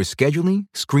Indeed for scheduling,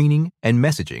 screening, and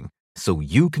messaging so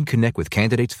you can connect with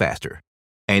candidates faster.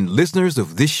 And listeners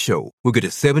of this show will get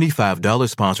a $75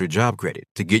 sponsored job credit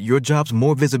to get your jobs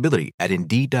more visibility at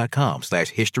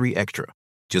Indeed.com/historyextra.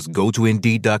 Just go to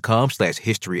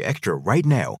Indeed.com/historyextra right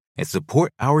now and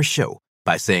support our show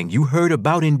by saying you heard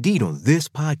about Indeed on this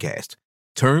podcast.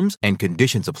 Terms and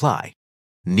conditions apply.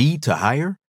 Need to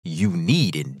hire? You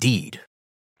need Indeed.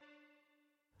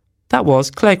 That was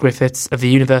Claire Griffiths of the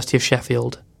University of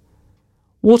Sheffield.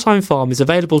 Wartime Farm is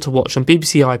available to watch on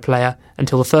BBC iPlayer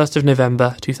until the 1st of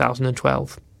November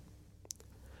 2012.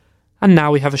 And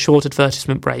now we have a short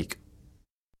advertisement break.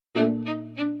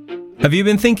 Have you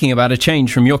been thinking about a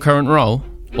change from your current role?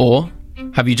 Or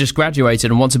have you just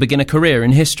graduated and want to begin a career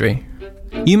in history?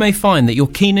 You may find that your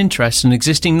keen interest and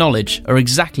existing knowledge are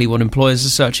exactly what employers are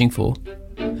searching for.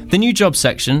 The new jobs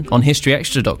section on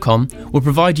historyextra.com will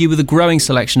provide you with a growing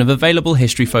selection of available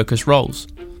history-focused roles.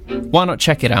 Why not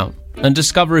check it out and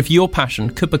discover if your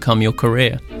passion could become your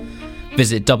career?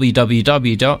 Visit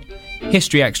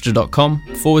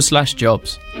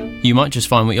www.historyextra.com/jobs. You might just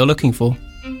find what you're looking for.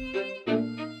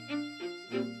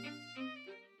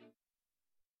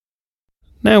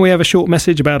 Now we have a short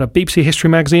message about a BBC History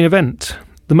Magazine event.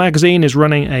 The magazine is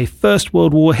running a First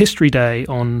World War History Day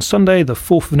on Sunday the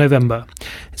 4th of November.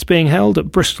 It's being held at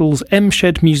Bristol's M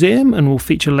Shed Museum and will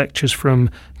feature lectures from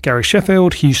Gary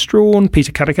Sheffield, Hugh Strawn,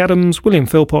 Peter Caddick-Adams, William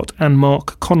Philpott and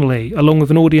Mark Connolly, along with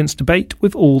an audience debate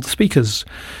with all the speakers.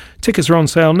 Tickets are on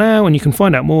sale now and you can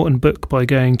find out more and book by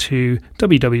going to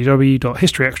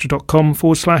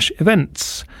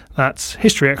www.historyextra.com/events. That's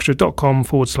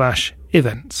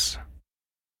historyextra.com/events.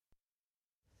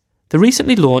 The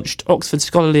recently launched Oxford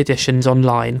Scholarly Editions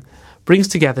online brings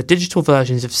together digital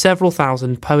versions of several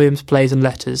thousand poems, plays and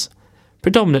letters,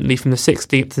 predominantly from the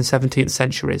 16th and 17th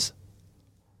centuries.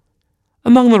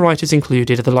 Among the writers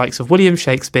included are the likes of William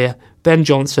Shakespeare, Ben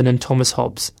Jonson and Thomas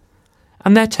Hobbes,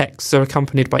 and their texts are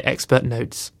accompanied by expert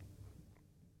notes.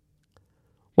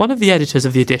 One of the editors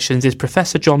of the editions is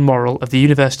Professor John Morrell of the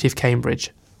University of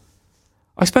Cambridge.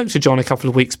 I spoke to John a couple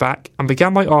of weeks back and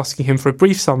began by asking him for a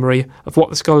brief summary of what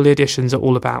the scholarly editions are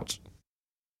all about.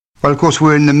 Well, of course,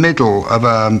 we're in the middle of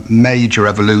a major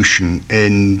evolution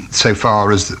in so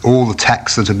far as all the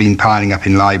texts that have been piling up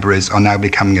in libraries are now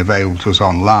becoming available to us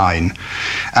online.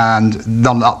 And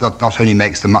that not only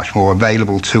makes them much more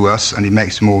available to us and it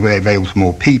makes them more available to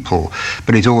more people,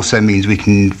 but it also means we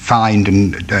can find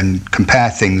and compare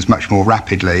things much more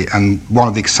rapidly. And one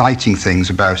of the exciting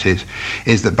things about it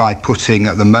is that by putting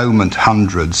at the moment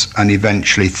hundreds and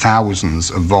eventually thousands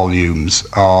of volumes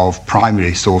of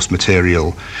primary source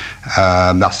material,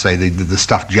 that's say the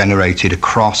stuff generated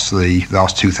across the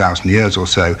last 2,000 years or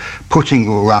so, putting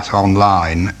all that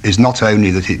online is not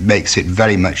only that it makes it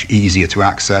very much easier to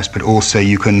access, but also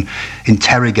you can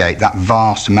interrogate that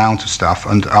vast amount of stuff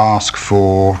and ask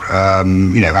for, I'll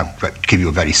give you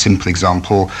a very simple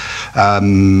example,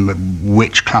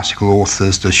 which classical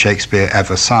authors does Shakespeare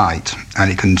ever cite? And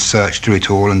it can search through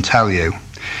it all and tell you.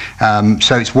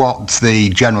 So it's what the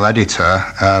general editor,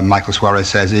 Michael Suarez,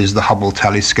 says is the Hubble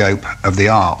telescope of the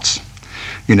arts.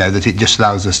 That it just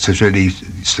allows us to really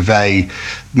survey,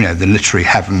 the literary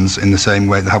heavens in the same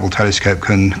way the Hubble telescope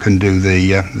can do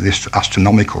the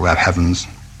astronomical heavens.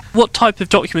 What type of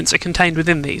documents are contained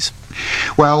within these?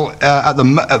 Well,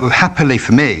 happily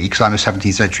for me, because I'm a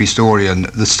 17th century historian,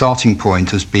 the starting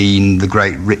point has been the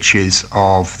great riches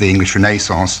of the English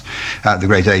Renaissance, the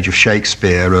great age of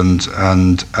Shakespeare, and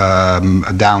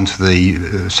down to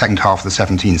the second half of the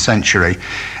 17th century.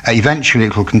 Eventually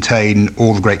it will contain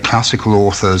all the great classical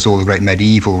authors, all the great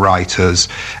medieval writers,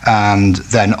 and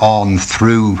then on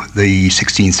through the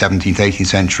 16th, 17th, 18th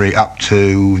century up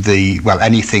to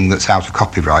anything that's out of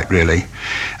copyright, really.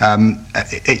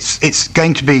 It's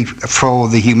going to be for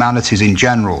the humanities in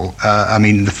general.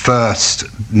 The first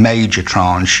major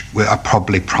tranche are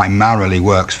probably primarily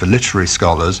works for literary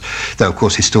scholars, though of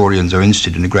course historians are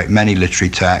interested in a great many literary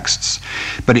texts.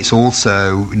 But it's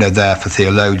also there for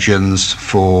theologians,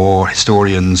 for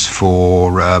historians,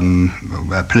 for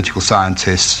political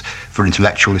scientists, for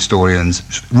intellectual historians,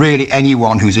 really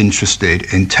anyone who's interested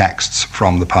in texts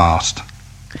from the past.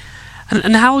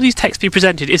 And how will these texts be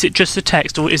presented? Is it just the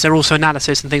text, or is there also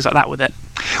analysis and things like that with it?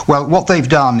 Well, what they've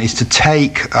done is to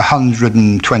take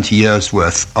 120 years'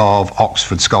 worth of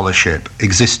Oxford scholarship,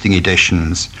 existing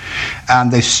editions, and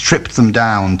they've stripped them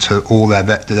down to all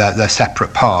their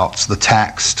separate parts, the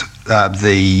text,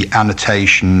 the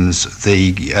annotations,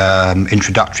 the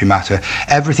introductory matter,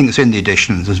 everything that's in the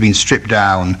editions has been stripped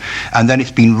down, and then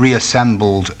it's been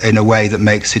reassembled in a way that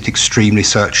makes it extremely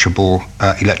searchable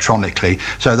electronically.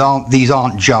 So these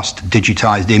aren't just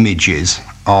digitized images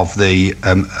of the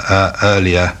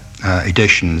earlier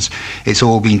editions. It's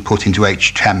all been put into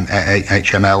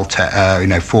HTML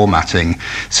formatting,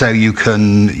 so you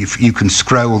can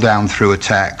scroll down through a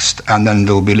text, and then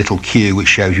there'll be a little cue which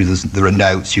shows you there are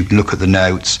notes. You can look at the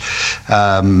notes.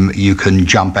 You can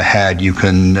jump ahead. You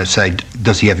can say,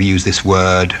 does he ever use this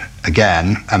word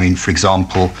again? For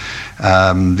example,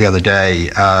 the other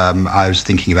day I was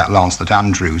thinking about Lancelot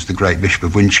Andrewes, the great Bishop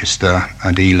of Winchester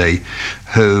and Ely,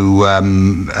 who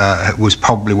was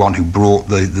probably one who brought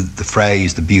the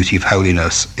phrase, the beauty of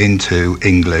holiness, into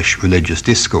English religious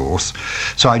discourse.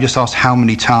 So I just asked, how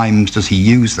many times does he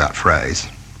use that phrase?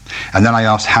 And then I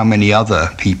asked how many other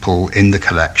people in the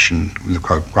collection,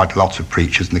 quite a lot of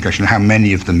preachers in the collection, how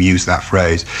many of them use that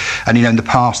phrase. And in the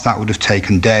past that would have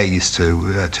taken days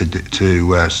to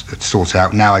sort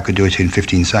out. Now I could do it in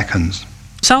 15 seconds.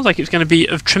 Sounds like it's going to be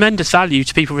of tremendous value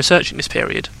to people researching this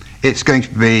period. It's going to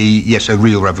be, yes, a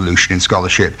real revolution in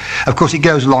scholarship. Of course, it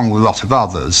goes along with a lot of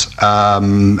others.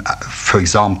 For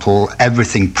example,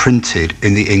 everything printed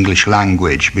in the English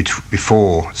language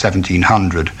before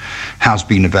 1700 has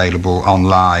been available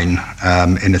online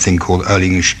in a thing called Early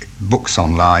English Books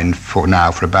Online for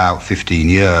about 15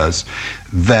 years.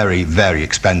 Very, very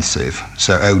expensive,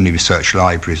 so only research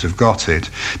libraries have got it.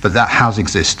 But that has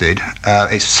existed.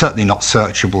 It's certainly not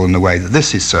searchable in the way that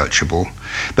this is searchable,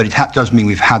 but it does mean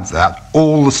we've had that.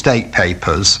 All the state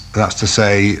papers, that's to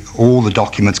say all the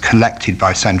documents collected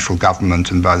by central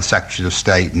government and by the Secretaries of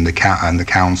State and the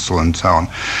Council and so on,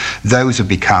 those have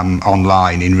become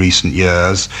online in recent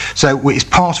years. So it's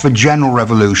part of a general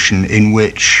revolution in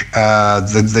which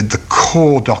the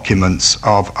core documents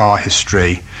of our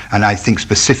history, and I think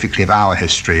specifically of our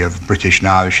history, of British and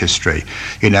Irish history,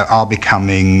 are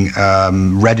becoming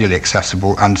readily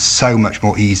accessible and so much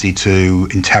more easy to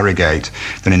interrogate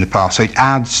than in the past. So it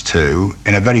adds to,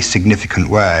 in a very significant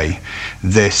way,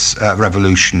 this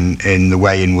revolution in the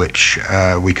way in which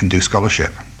we can do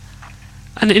scholarship.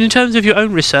 And in terms of your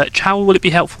own research, how will it be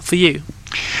helpful for you?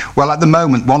 Well, at the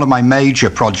moment, one of my major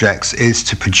projects is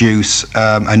to produce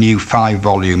a new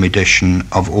 5-volume edition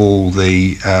of all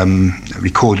the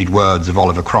recorded words of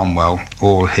Oliver Cromwell,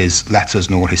 all his letters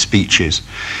and all his speeches.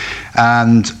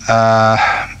 And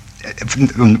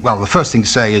well, the first thing to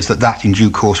say is that in due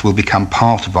course will become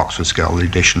part of Oxford Scholarly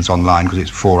Editions online, because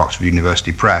it's for Oxford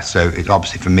University Press. So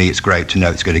obviously for me it's great to know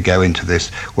it's going to go into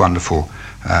this wonderful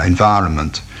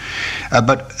environment.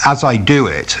 But as I do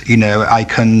it, I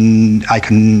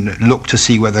can look to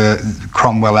see whether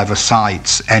Cromwell ever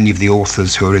cites any of the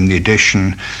authors who are in the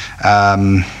edition.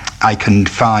 I can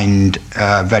find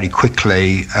very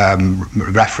quickly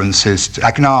references.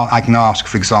 I can ask,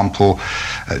 for example,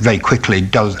 very quickly,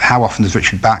 how often does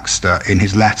Richard Baxter in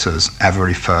his letters ever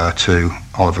refer to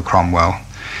Oliver Cromwell?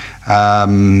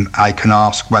 I can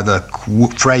ask whether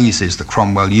phrases that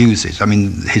Cromwell uses, I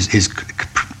mean, his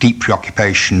deep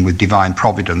preoccupation with divine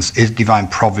providence, is divine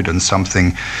providence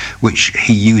something which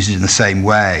he uses in the same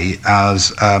way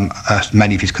as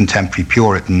many of his contemporary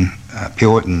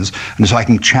Puritans, and so I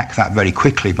can check that very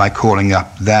quickly by calling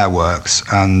up their works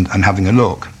and having a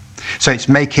look. So it's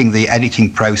making the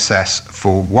editing process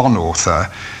for one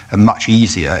author much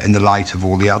easier in the light of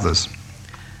all the others.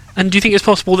 And do you think it's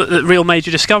possible that real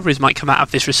major discoveries might come out of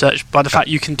this research by the fact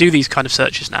you can do these kind of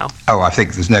searches now? Oh, I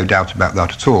think there's no doubt about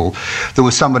that at all. There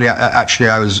was somebody actually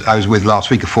I was with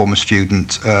last week, a former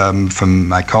student from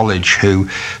my college, who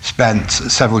spent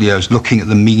several years looking at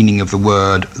the meaning of the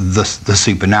word the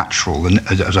supernatural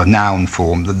as a noun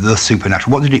form, the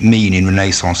supernatural. What did it mean in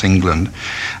Renaissance England?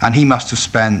 And he must have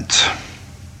spent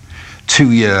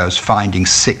 2 years finding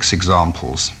 6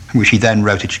 examples, which he then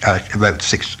wrote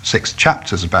six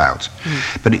chapters about.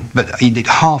 But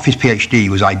half his PhD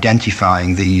was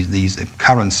identifying these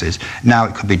occurrences. Now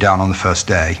it could be done on the first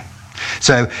day.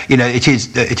 So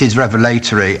it is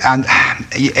revelatory, and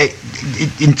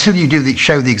until you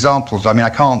show the examples, I mean, I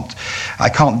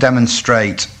can't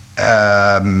demonstrate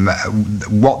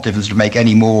what difference to make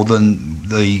any more than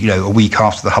a week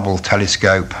after the Hubble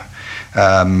telescope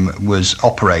was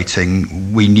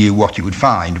operating, we knew what it would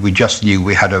find. We just knew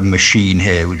we had a machine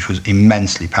here which was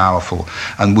immensely powerful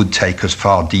and would take us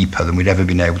far deeper than we'd ever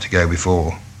been able to go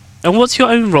before. And what's your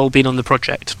own role been on the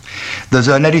project? There's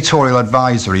an editorial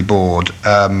advisory board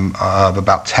of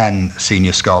about 10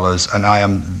 senior scholars, and I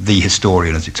am the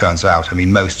historian, as it turns out. I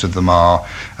mean, most of them are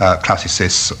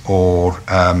classicists or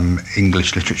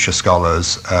English literature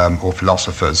scholars or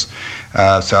philosophers.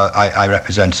 So I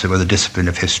represent some of the discipline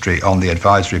of history on the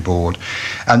advisory board.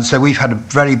 And so we've had a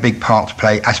very big part to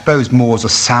play, I suppose more as a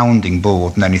sounding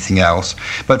board than anything else.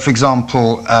 But for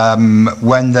example,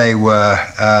 when they were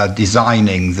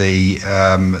designing the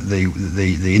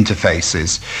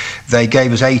interfaces, they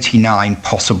gave us 89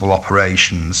 possible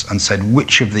operations and said,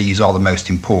 which of these are the most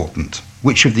important?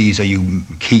 Which of these are you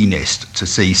keenest to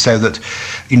see? So that,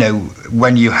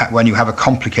 when you have a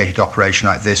complicated operation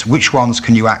like this, which ones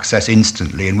can you access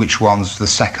instantly and which ones the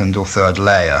second or third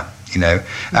layer?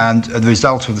 And the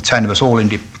result of the 10 of us all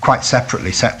quite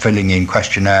separately filling in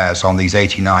questionnaires on these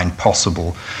 89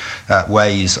 possible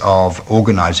ways of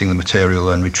organising the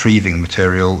material and retrieving the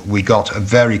material, we got a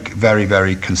very, very,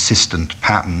 very consistent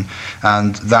pattern,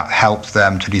 and that helped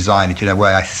them to design it in a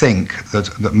way I think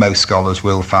that most scholars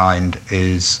will find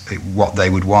is what they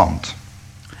would want.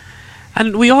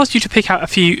 And we asked you to pick out a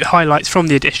few highlights from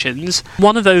the editions.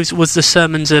 One of those was the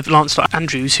sermons of Lancelot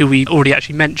Andrewes, who we already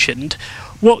actually mentioned.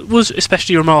 What was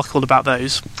especially remarkable about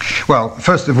those? Well,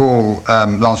 first of all,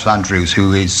 Lancelot Andrewes,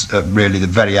 who is really the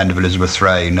very end of Elizabeth's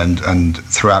reign and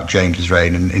throughout James's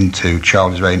reign and into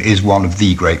Charles's reign, is one of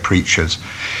the great preachers.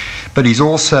 But he's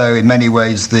also, in many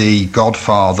ways, the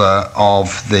godfather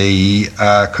of the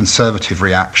conservative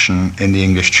reaction in the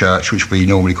English church, which we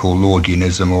normally call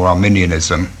Laudianism or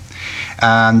Arminianism.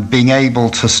 And being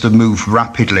able to sort of move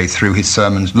rapidly through his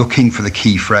sermons, looking for the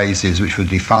key phrases which would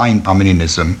define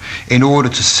Arminianism, in order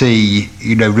to see,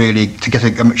 really to get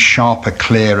a much sharper,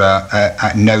 clearer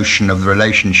notion of the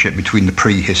relationship between the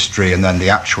prehistory and then the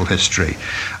actual history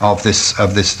of this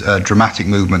dramatic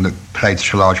movement that played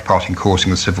such a large part in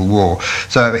causing the Civil War.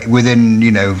 So within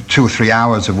 2 or 3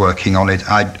 hours of working on it,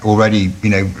 I'd already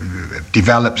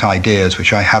developed ideas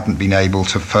which I hadn't been able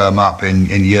to firm up in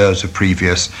years of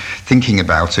previous thinking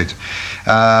about it.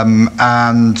 The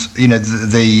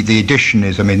edition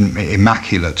is,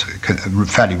 immaculate,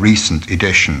 fairly recent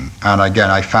edition. And again,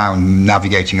 I found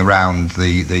navigating around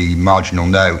the marginal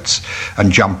notes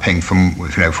and jumping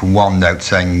from one note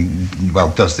saying,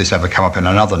 well, does this ever come up in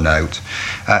another note?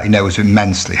 Was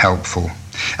immensely helpful.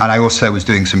 And I also was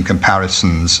doing some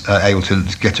comparisons, able to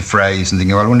get a phrase and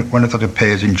thinking, well, I wonder if that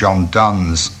appears in John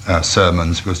Donne's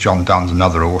sermons, because John Donne's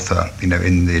another author,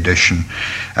 in the edition.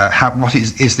 What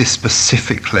is this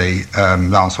specifically,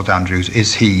 Lancelot Andrewes?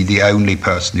 Is he the only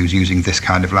person who's using this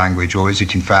kind of language, or is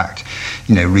it in fact,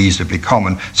 reasonably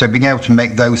common? So being able to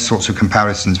make those sorts of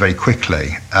comparisons very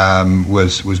quickly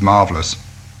was marvellous.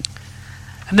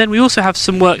 And then we also have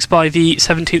some works by the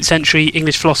 17th century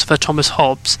English philosopher Thomas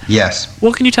Hobbes. Yes.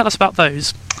 What can you tell us about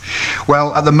those?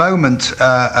 Well, at the moment,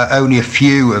 only a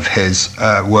few of his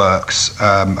works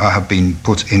have been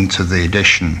put into the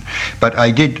edition. But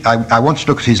I wanted to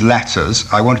look at his letters.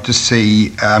 I wanted to see,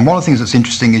 one of the things that's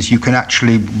interesting is you can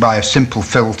actually, by a simple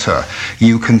filter,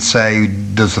 you can say,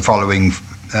 does the following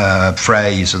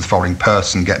phrase of the following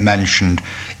person get mentioned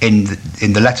in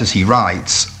the letters he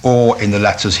writes or in the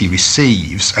letters he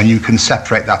receives, and you can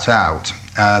separate that out,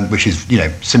 which is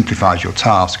simplifies your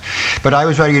task. But I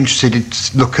was very interested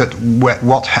to look at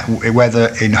whether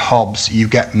in Hobbes you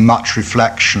get much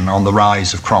reflection on the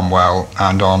rise of Cromwell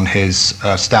and on his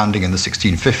standing in the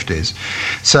 1650s.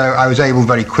 So I was able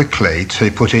very quickly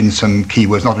to put in some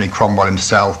keywords, not only Cromwell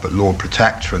himself but Lord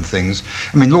Protector and things.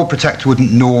 Lord Protector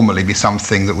wouldn't normally be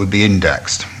something that would be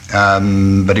indexed.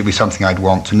 But it'd be something I'd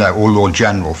want to know, or Lord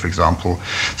General, for example.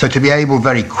 So to be able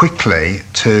very quickly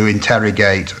to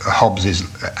interrogate Hobbes's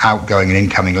outgoing and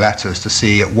incoming letters to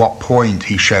see at what point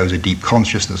he shows a deep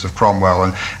consciousness of Cromwell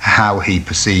and how he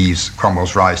perceives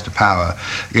Cromwell's rise to power,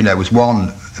 was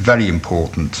one very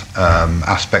important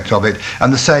aspect of it.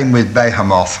 And the same with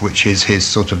Behemoth, which is his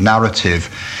sort of narrative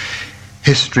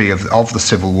history of the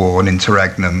Civil War and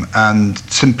interregnum, and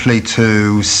simply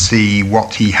to see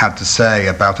what he had to say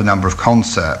about a number of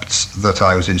concepts that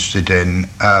I was interested in,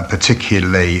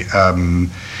 particularly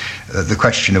the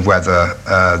question of whether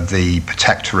the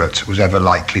protectorate was ever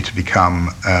likely to become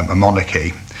a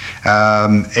monarchy.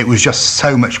 It was just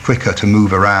so much quicker to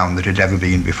move around than it had ever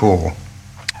been before.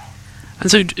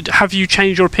 And so have you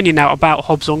changed your opinion now about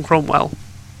Hobbes on Cromwell?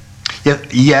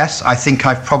 Yes, I think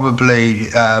I've probably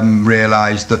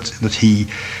realised that he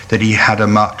had a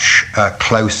much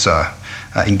closer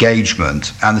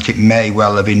engagement, and that it may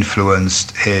well have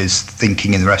influenced his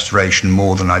thinking in the Restoration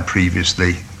more than I'd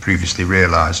previously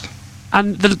realised.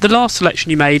 And the last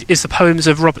selection you made is the poems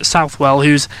of Robert Southwell,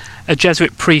 who's a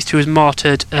Jesuit priest who was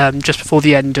martyred just before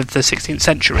the end of the 16th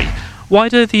century. Why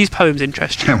do these poems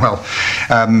interest you? Well,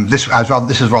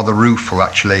 this is rather rueful,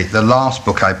 actually. The last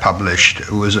book I published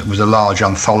was a large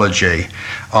anthology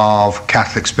of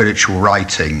Catholic spiritual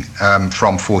writing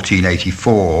from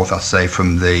 1484, let's say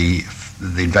from the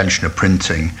invention of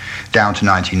printing, down to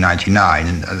 1999,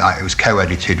 and it was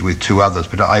co-edited with two others,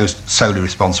 but I was solely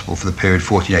responsible for the period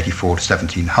 1484 to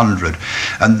 1700.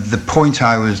 And the point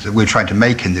that we're trying to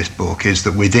make in this book is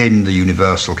that within the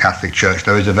Universal Catholic Church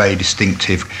there is a very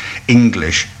distinctive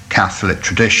English Catholic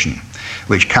tradition,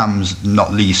 which comes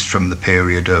not least from the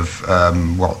period of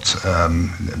what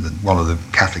one of the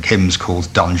Catholic hymns calls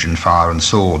Dungeon, Fire and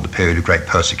Sword, the period of great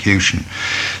persecution.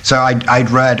 So I'd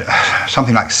read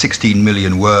something like 16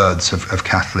 million words of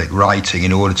Catholic writing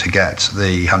in order to get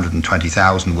the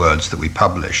 120,000 words that we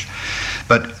published.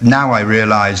 But now I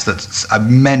realise that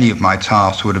many of my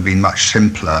tasks would have been much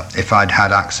simpler if I'd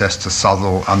had access to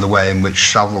Southwell and the way in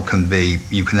which Southwell can be,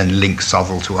 you can then link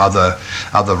Southwell to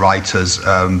other writers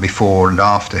before before and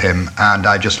after him, and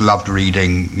I just loved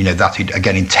reading, that,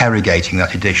 again, interrogating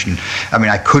that edition. I mean,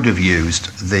 I could have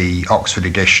used the Oxford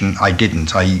edition. I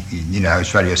didn't. I was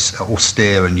very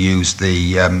austere and used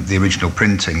the original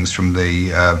printings from the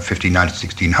 1590s,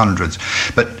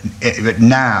 1600s. But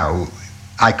now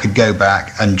I could go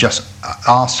back and just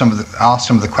ask some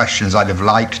of the questions I'd have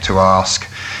liked to ask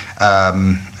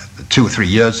 2 or 3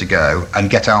 years ago, and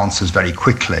get answers very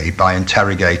quickly by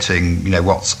interrogating,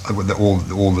 what's all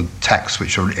the texts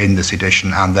which are in this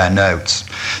edition and their notes.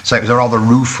 So it was a rather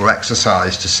rueful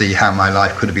exercise to see how my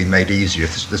life could have been made easier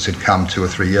if this had come 2 or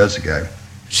 3 years ago.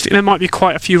 Do you think there might be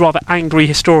quite a few rather angry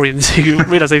historians who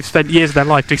realise they've spent years of their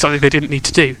life doing something they didn't need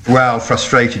to do? Well,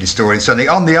 frustrated historians, certainly.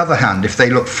 On the other hand, if they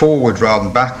look forward rather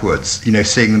than backwards,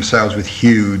 seeing themselves with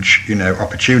huge,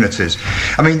 opportunities.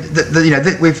 I mean,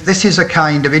 this is a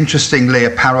kind of, interestingly,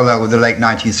 a parallel with the late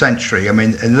 19th century. I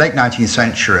mean, in the late 19th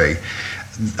century,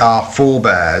 our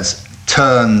forebears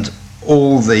turned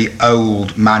all the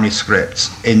old manuscripts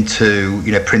into,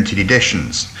 printed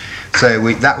editions.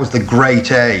 So that was the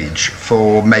great age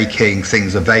for making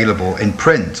things available in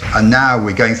print. And now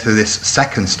we're going through this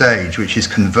second stage, which is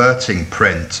converting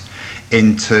print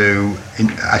into,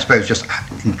 I suppose, just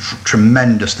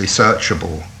tremendously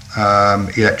searchable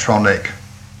electronic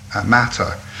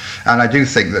matter. And I do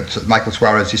think that Michael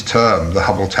Suarez's term, the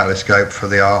Hubble telescope for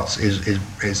the arts, is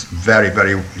very,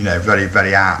 very, very,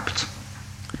 very apt.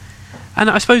 And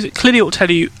I suppose it clearly ought to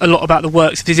tell you a lot about the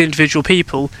works of these individual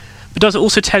people, but does it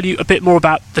also tell you a bit more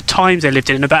about the times they lived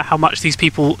in and about how much these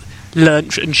people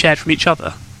learnt and shared from each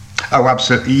other? Oh,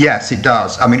 absolutely. Yes, it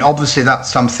does. I mean, obviously,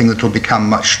 that's something that will become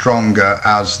much stronger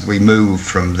as we move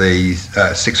from the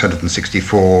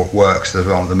 664 works that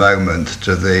are on at the moment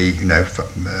to the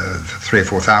 3,000 or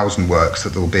 4,000 works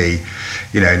that will be,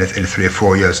 in 3 or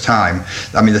 4 years' time.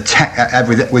 I mean,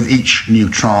 with each new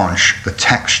tranche, the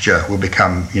texture will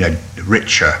become,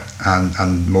 richer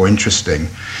and more interesting.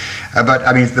 But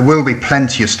I mean, there will be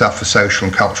plenty of stuff for social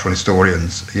and cultural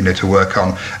historians, to work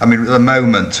on. I mean, at the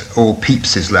moment, all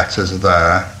Pepys's letters are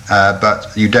there,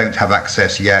 but you don't have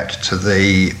access yet to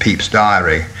the Pepys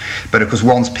diary. But of course,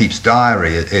 once Pepys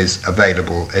diary is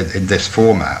available in this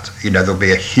format, there'll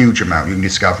be a huge amount you can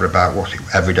discover about what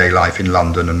everyday life in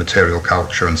London and material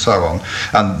culture and so on.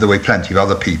 And there'll be plenty of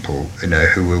other people,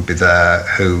 who will be there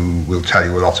who will tell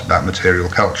you a lot about material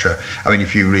culture. I mean,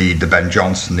 if you read the Ben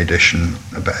Jonson edition,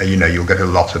 you'll get a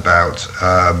lot about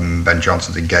Ben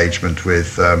Jonson's engagement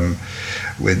with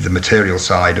the material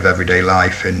side of everyday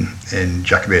life in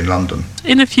Jacobean London.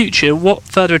 In the future, what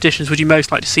further additions would you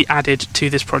most like to see added to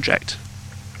this project?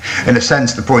 In a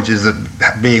sense, the point is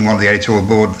that being one of the editorial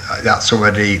board, that's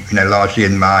already largely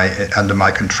under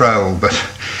my control. But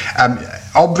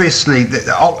obviously,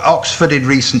 Oxford in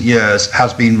recent years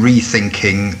has been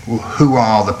rethinking who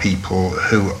are the people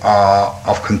who are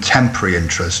of contemporary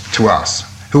interest to us,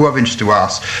 who are of interest to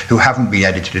us, who haven't been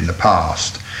edited in the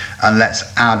past. And let's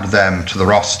add them to the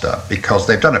roster, because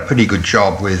they've done a pretty good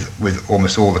job with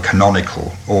almost all the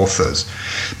canonical authors.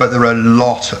 But there are a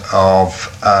lot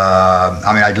of,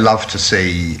 I'd love to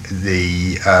see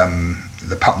the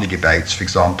Putney debates, for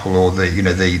example, or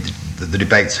the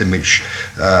debates in which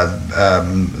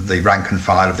the rank and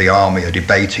file of the army are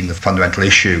debating the fundamental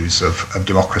issues of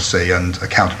democracy and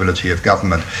accountability of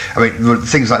government. I mean,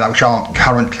 things like that which aren't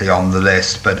currently on the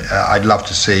list, but I'd love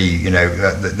to see,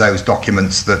 those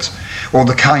documents or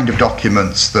the kind of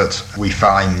documents that we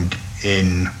find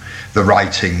in the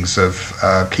writings of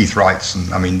Keith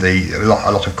Wrightson. I mean, a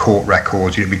lot of court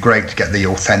records. It'd be great to get the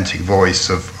authentic voice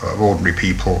of ordinary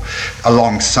people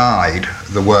alongside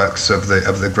the works of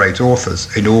the great authors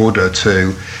in order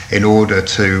to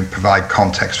provide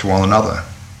context for one another.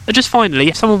 Just finally,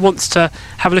 if someone wants to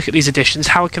have a look at these editions,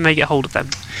 how can they get hold of them?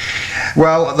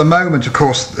 Well, at the moment, of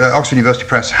course, Oxford University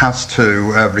Press has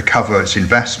to recover its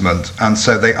investment, and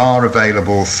so they are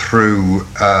available through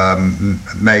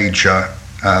major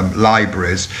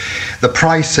libraries. The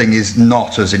pricing is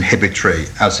not as inhibitory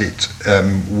as it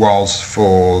was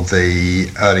for the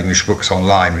Early English Books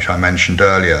Online, which I mentioned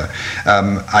earlier.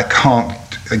 I can't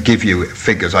give you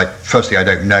figures. Firstly, I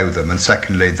don't know them, and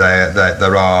secondly,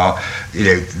 there are,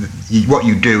 what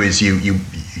you do is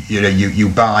you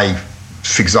buy,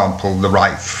 for example, the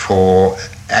right for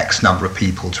X number of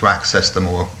people to access them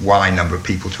or Y number of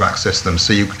people to access them.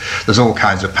 So there's all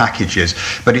kinds of packages,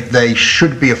 but they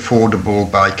should be affordable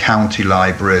by county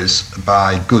libraries,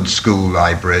 by good school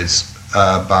libraries,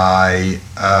 by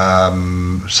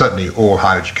certainly all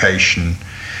higher education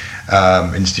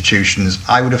institutions.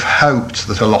 I would have hoped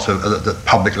that a lot of that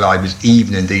public libraries,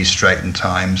 even in these straitened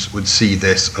times, would see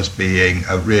this as being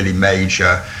a really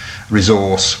major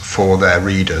resource for their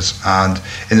readers. And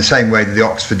in the same way that the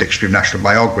Oxford Dictionary of National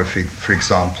Biography, for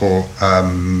example,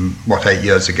 8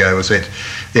 years ago was it,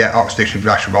 the Oxford Dictionary of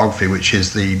National Biography, which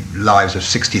is the lives of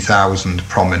 60,000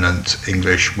 prominent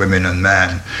English women and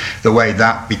men, the way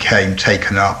that became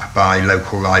taken up by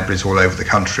local libraries all over the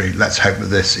country, let's hope that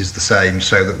this is the same,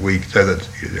 so that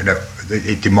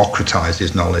it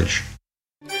democratises knowledge.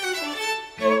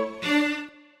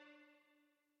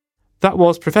 That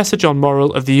was Professor John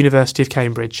Morrell of the University of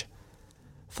Cambridge.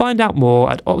 Find out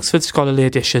more at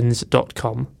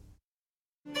oxfordscholarlyeditions.com.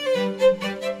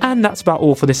 And that's about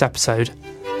all for this episode.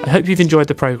 I hope you've enjoyed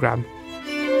the programme.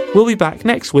 We'll be back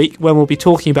next week when we'll be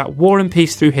talking about War and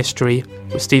Peace Through History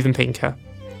with Steven Pinker.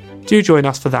 Do join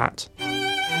us for that.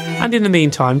 And in the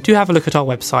meantime, do have a look at our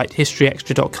website,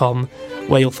 historyextra.com,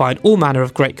 where you'll find all manner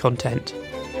of great content.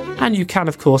 And you can,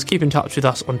 of course, keep in touch with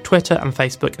us on Twitter and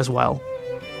Facebook as well.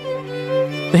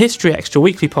 The History Extra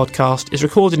weekly podcast is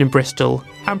recorded in Bristol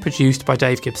and produced by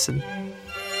Dave Gibson.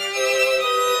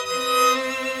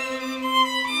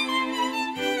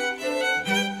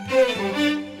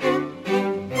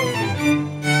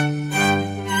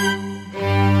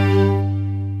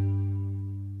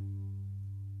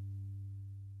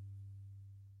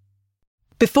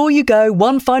 Before you go,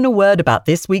 one final word about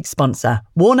this week's sponsor,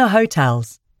 Warner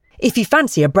Hotels. If you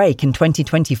fancy a break in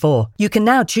 2024, you can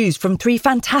now choose from 3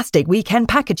 fantastic weekend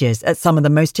packages at some of the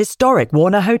most historic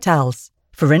Warner hotels.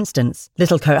 For instance,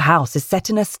 Littlecote House is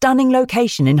set in a stunning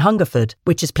location in Hungerford,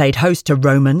 which has played host to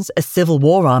Romans, a Civil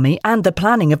War army, and the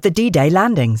planning of the D-Day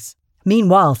landings.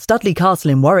 Meanwhile, Studley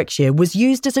Castle in Warwickshire was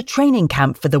used as a training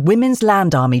camp for the Women's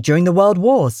Land Army during the World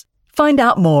Wars. Find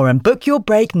out more and book your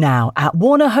break now at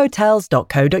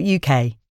warnerhotels.co.uk.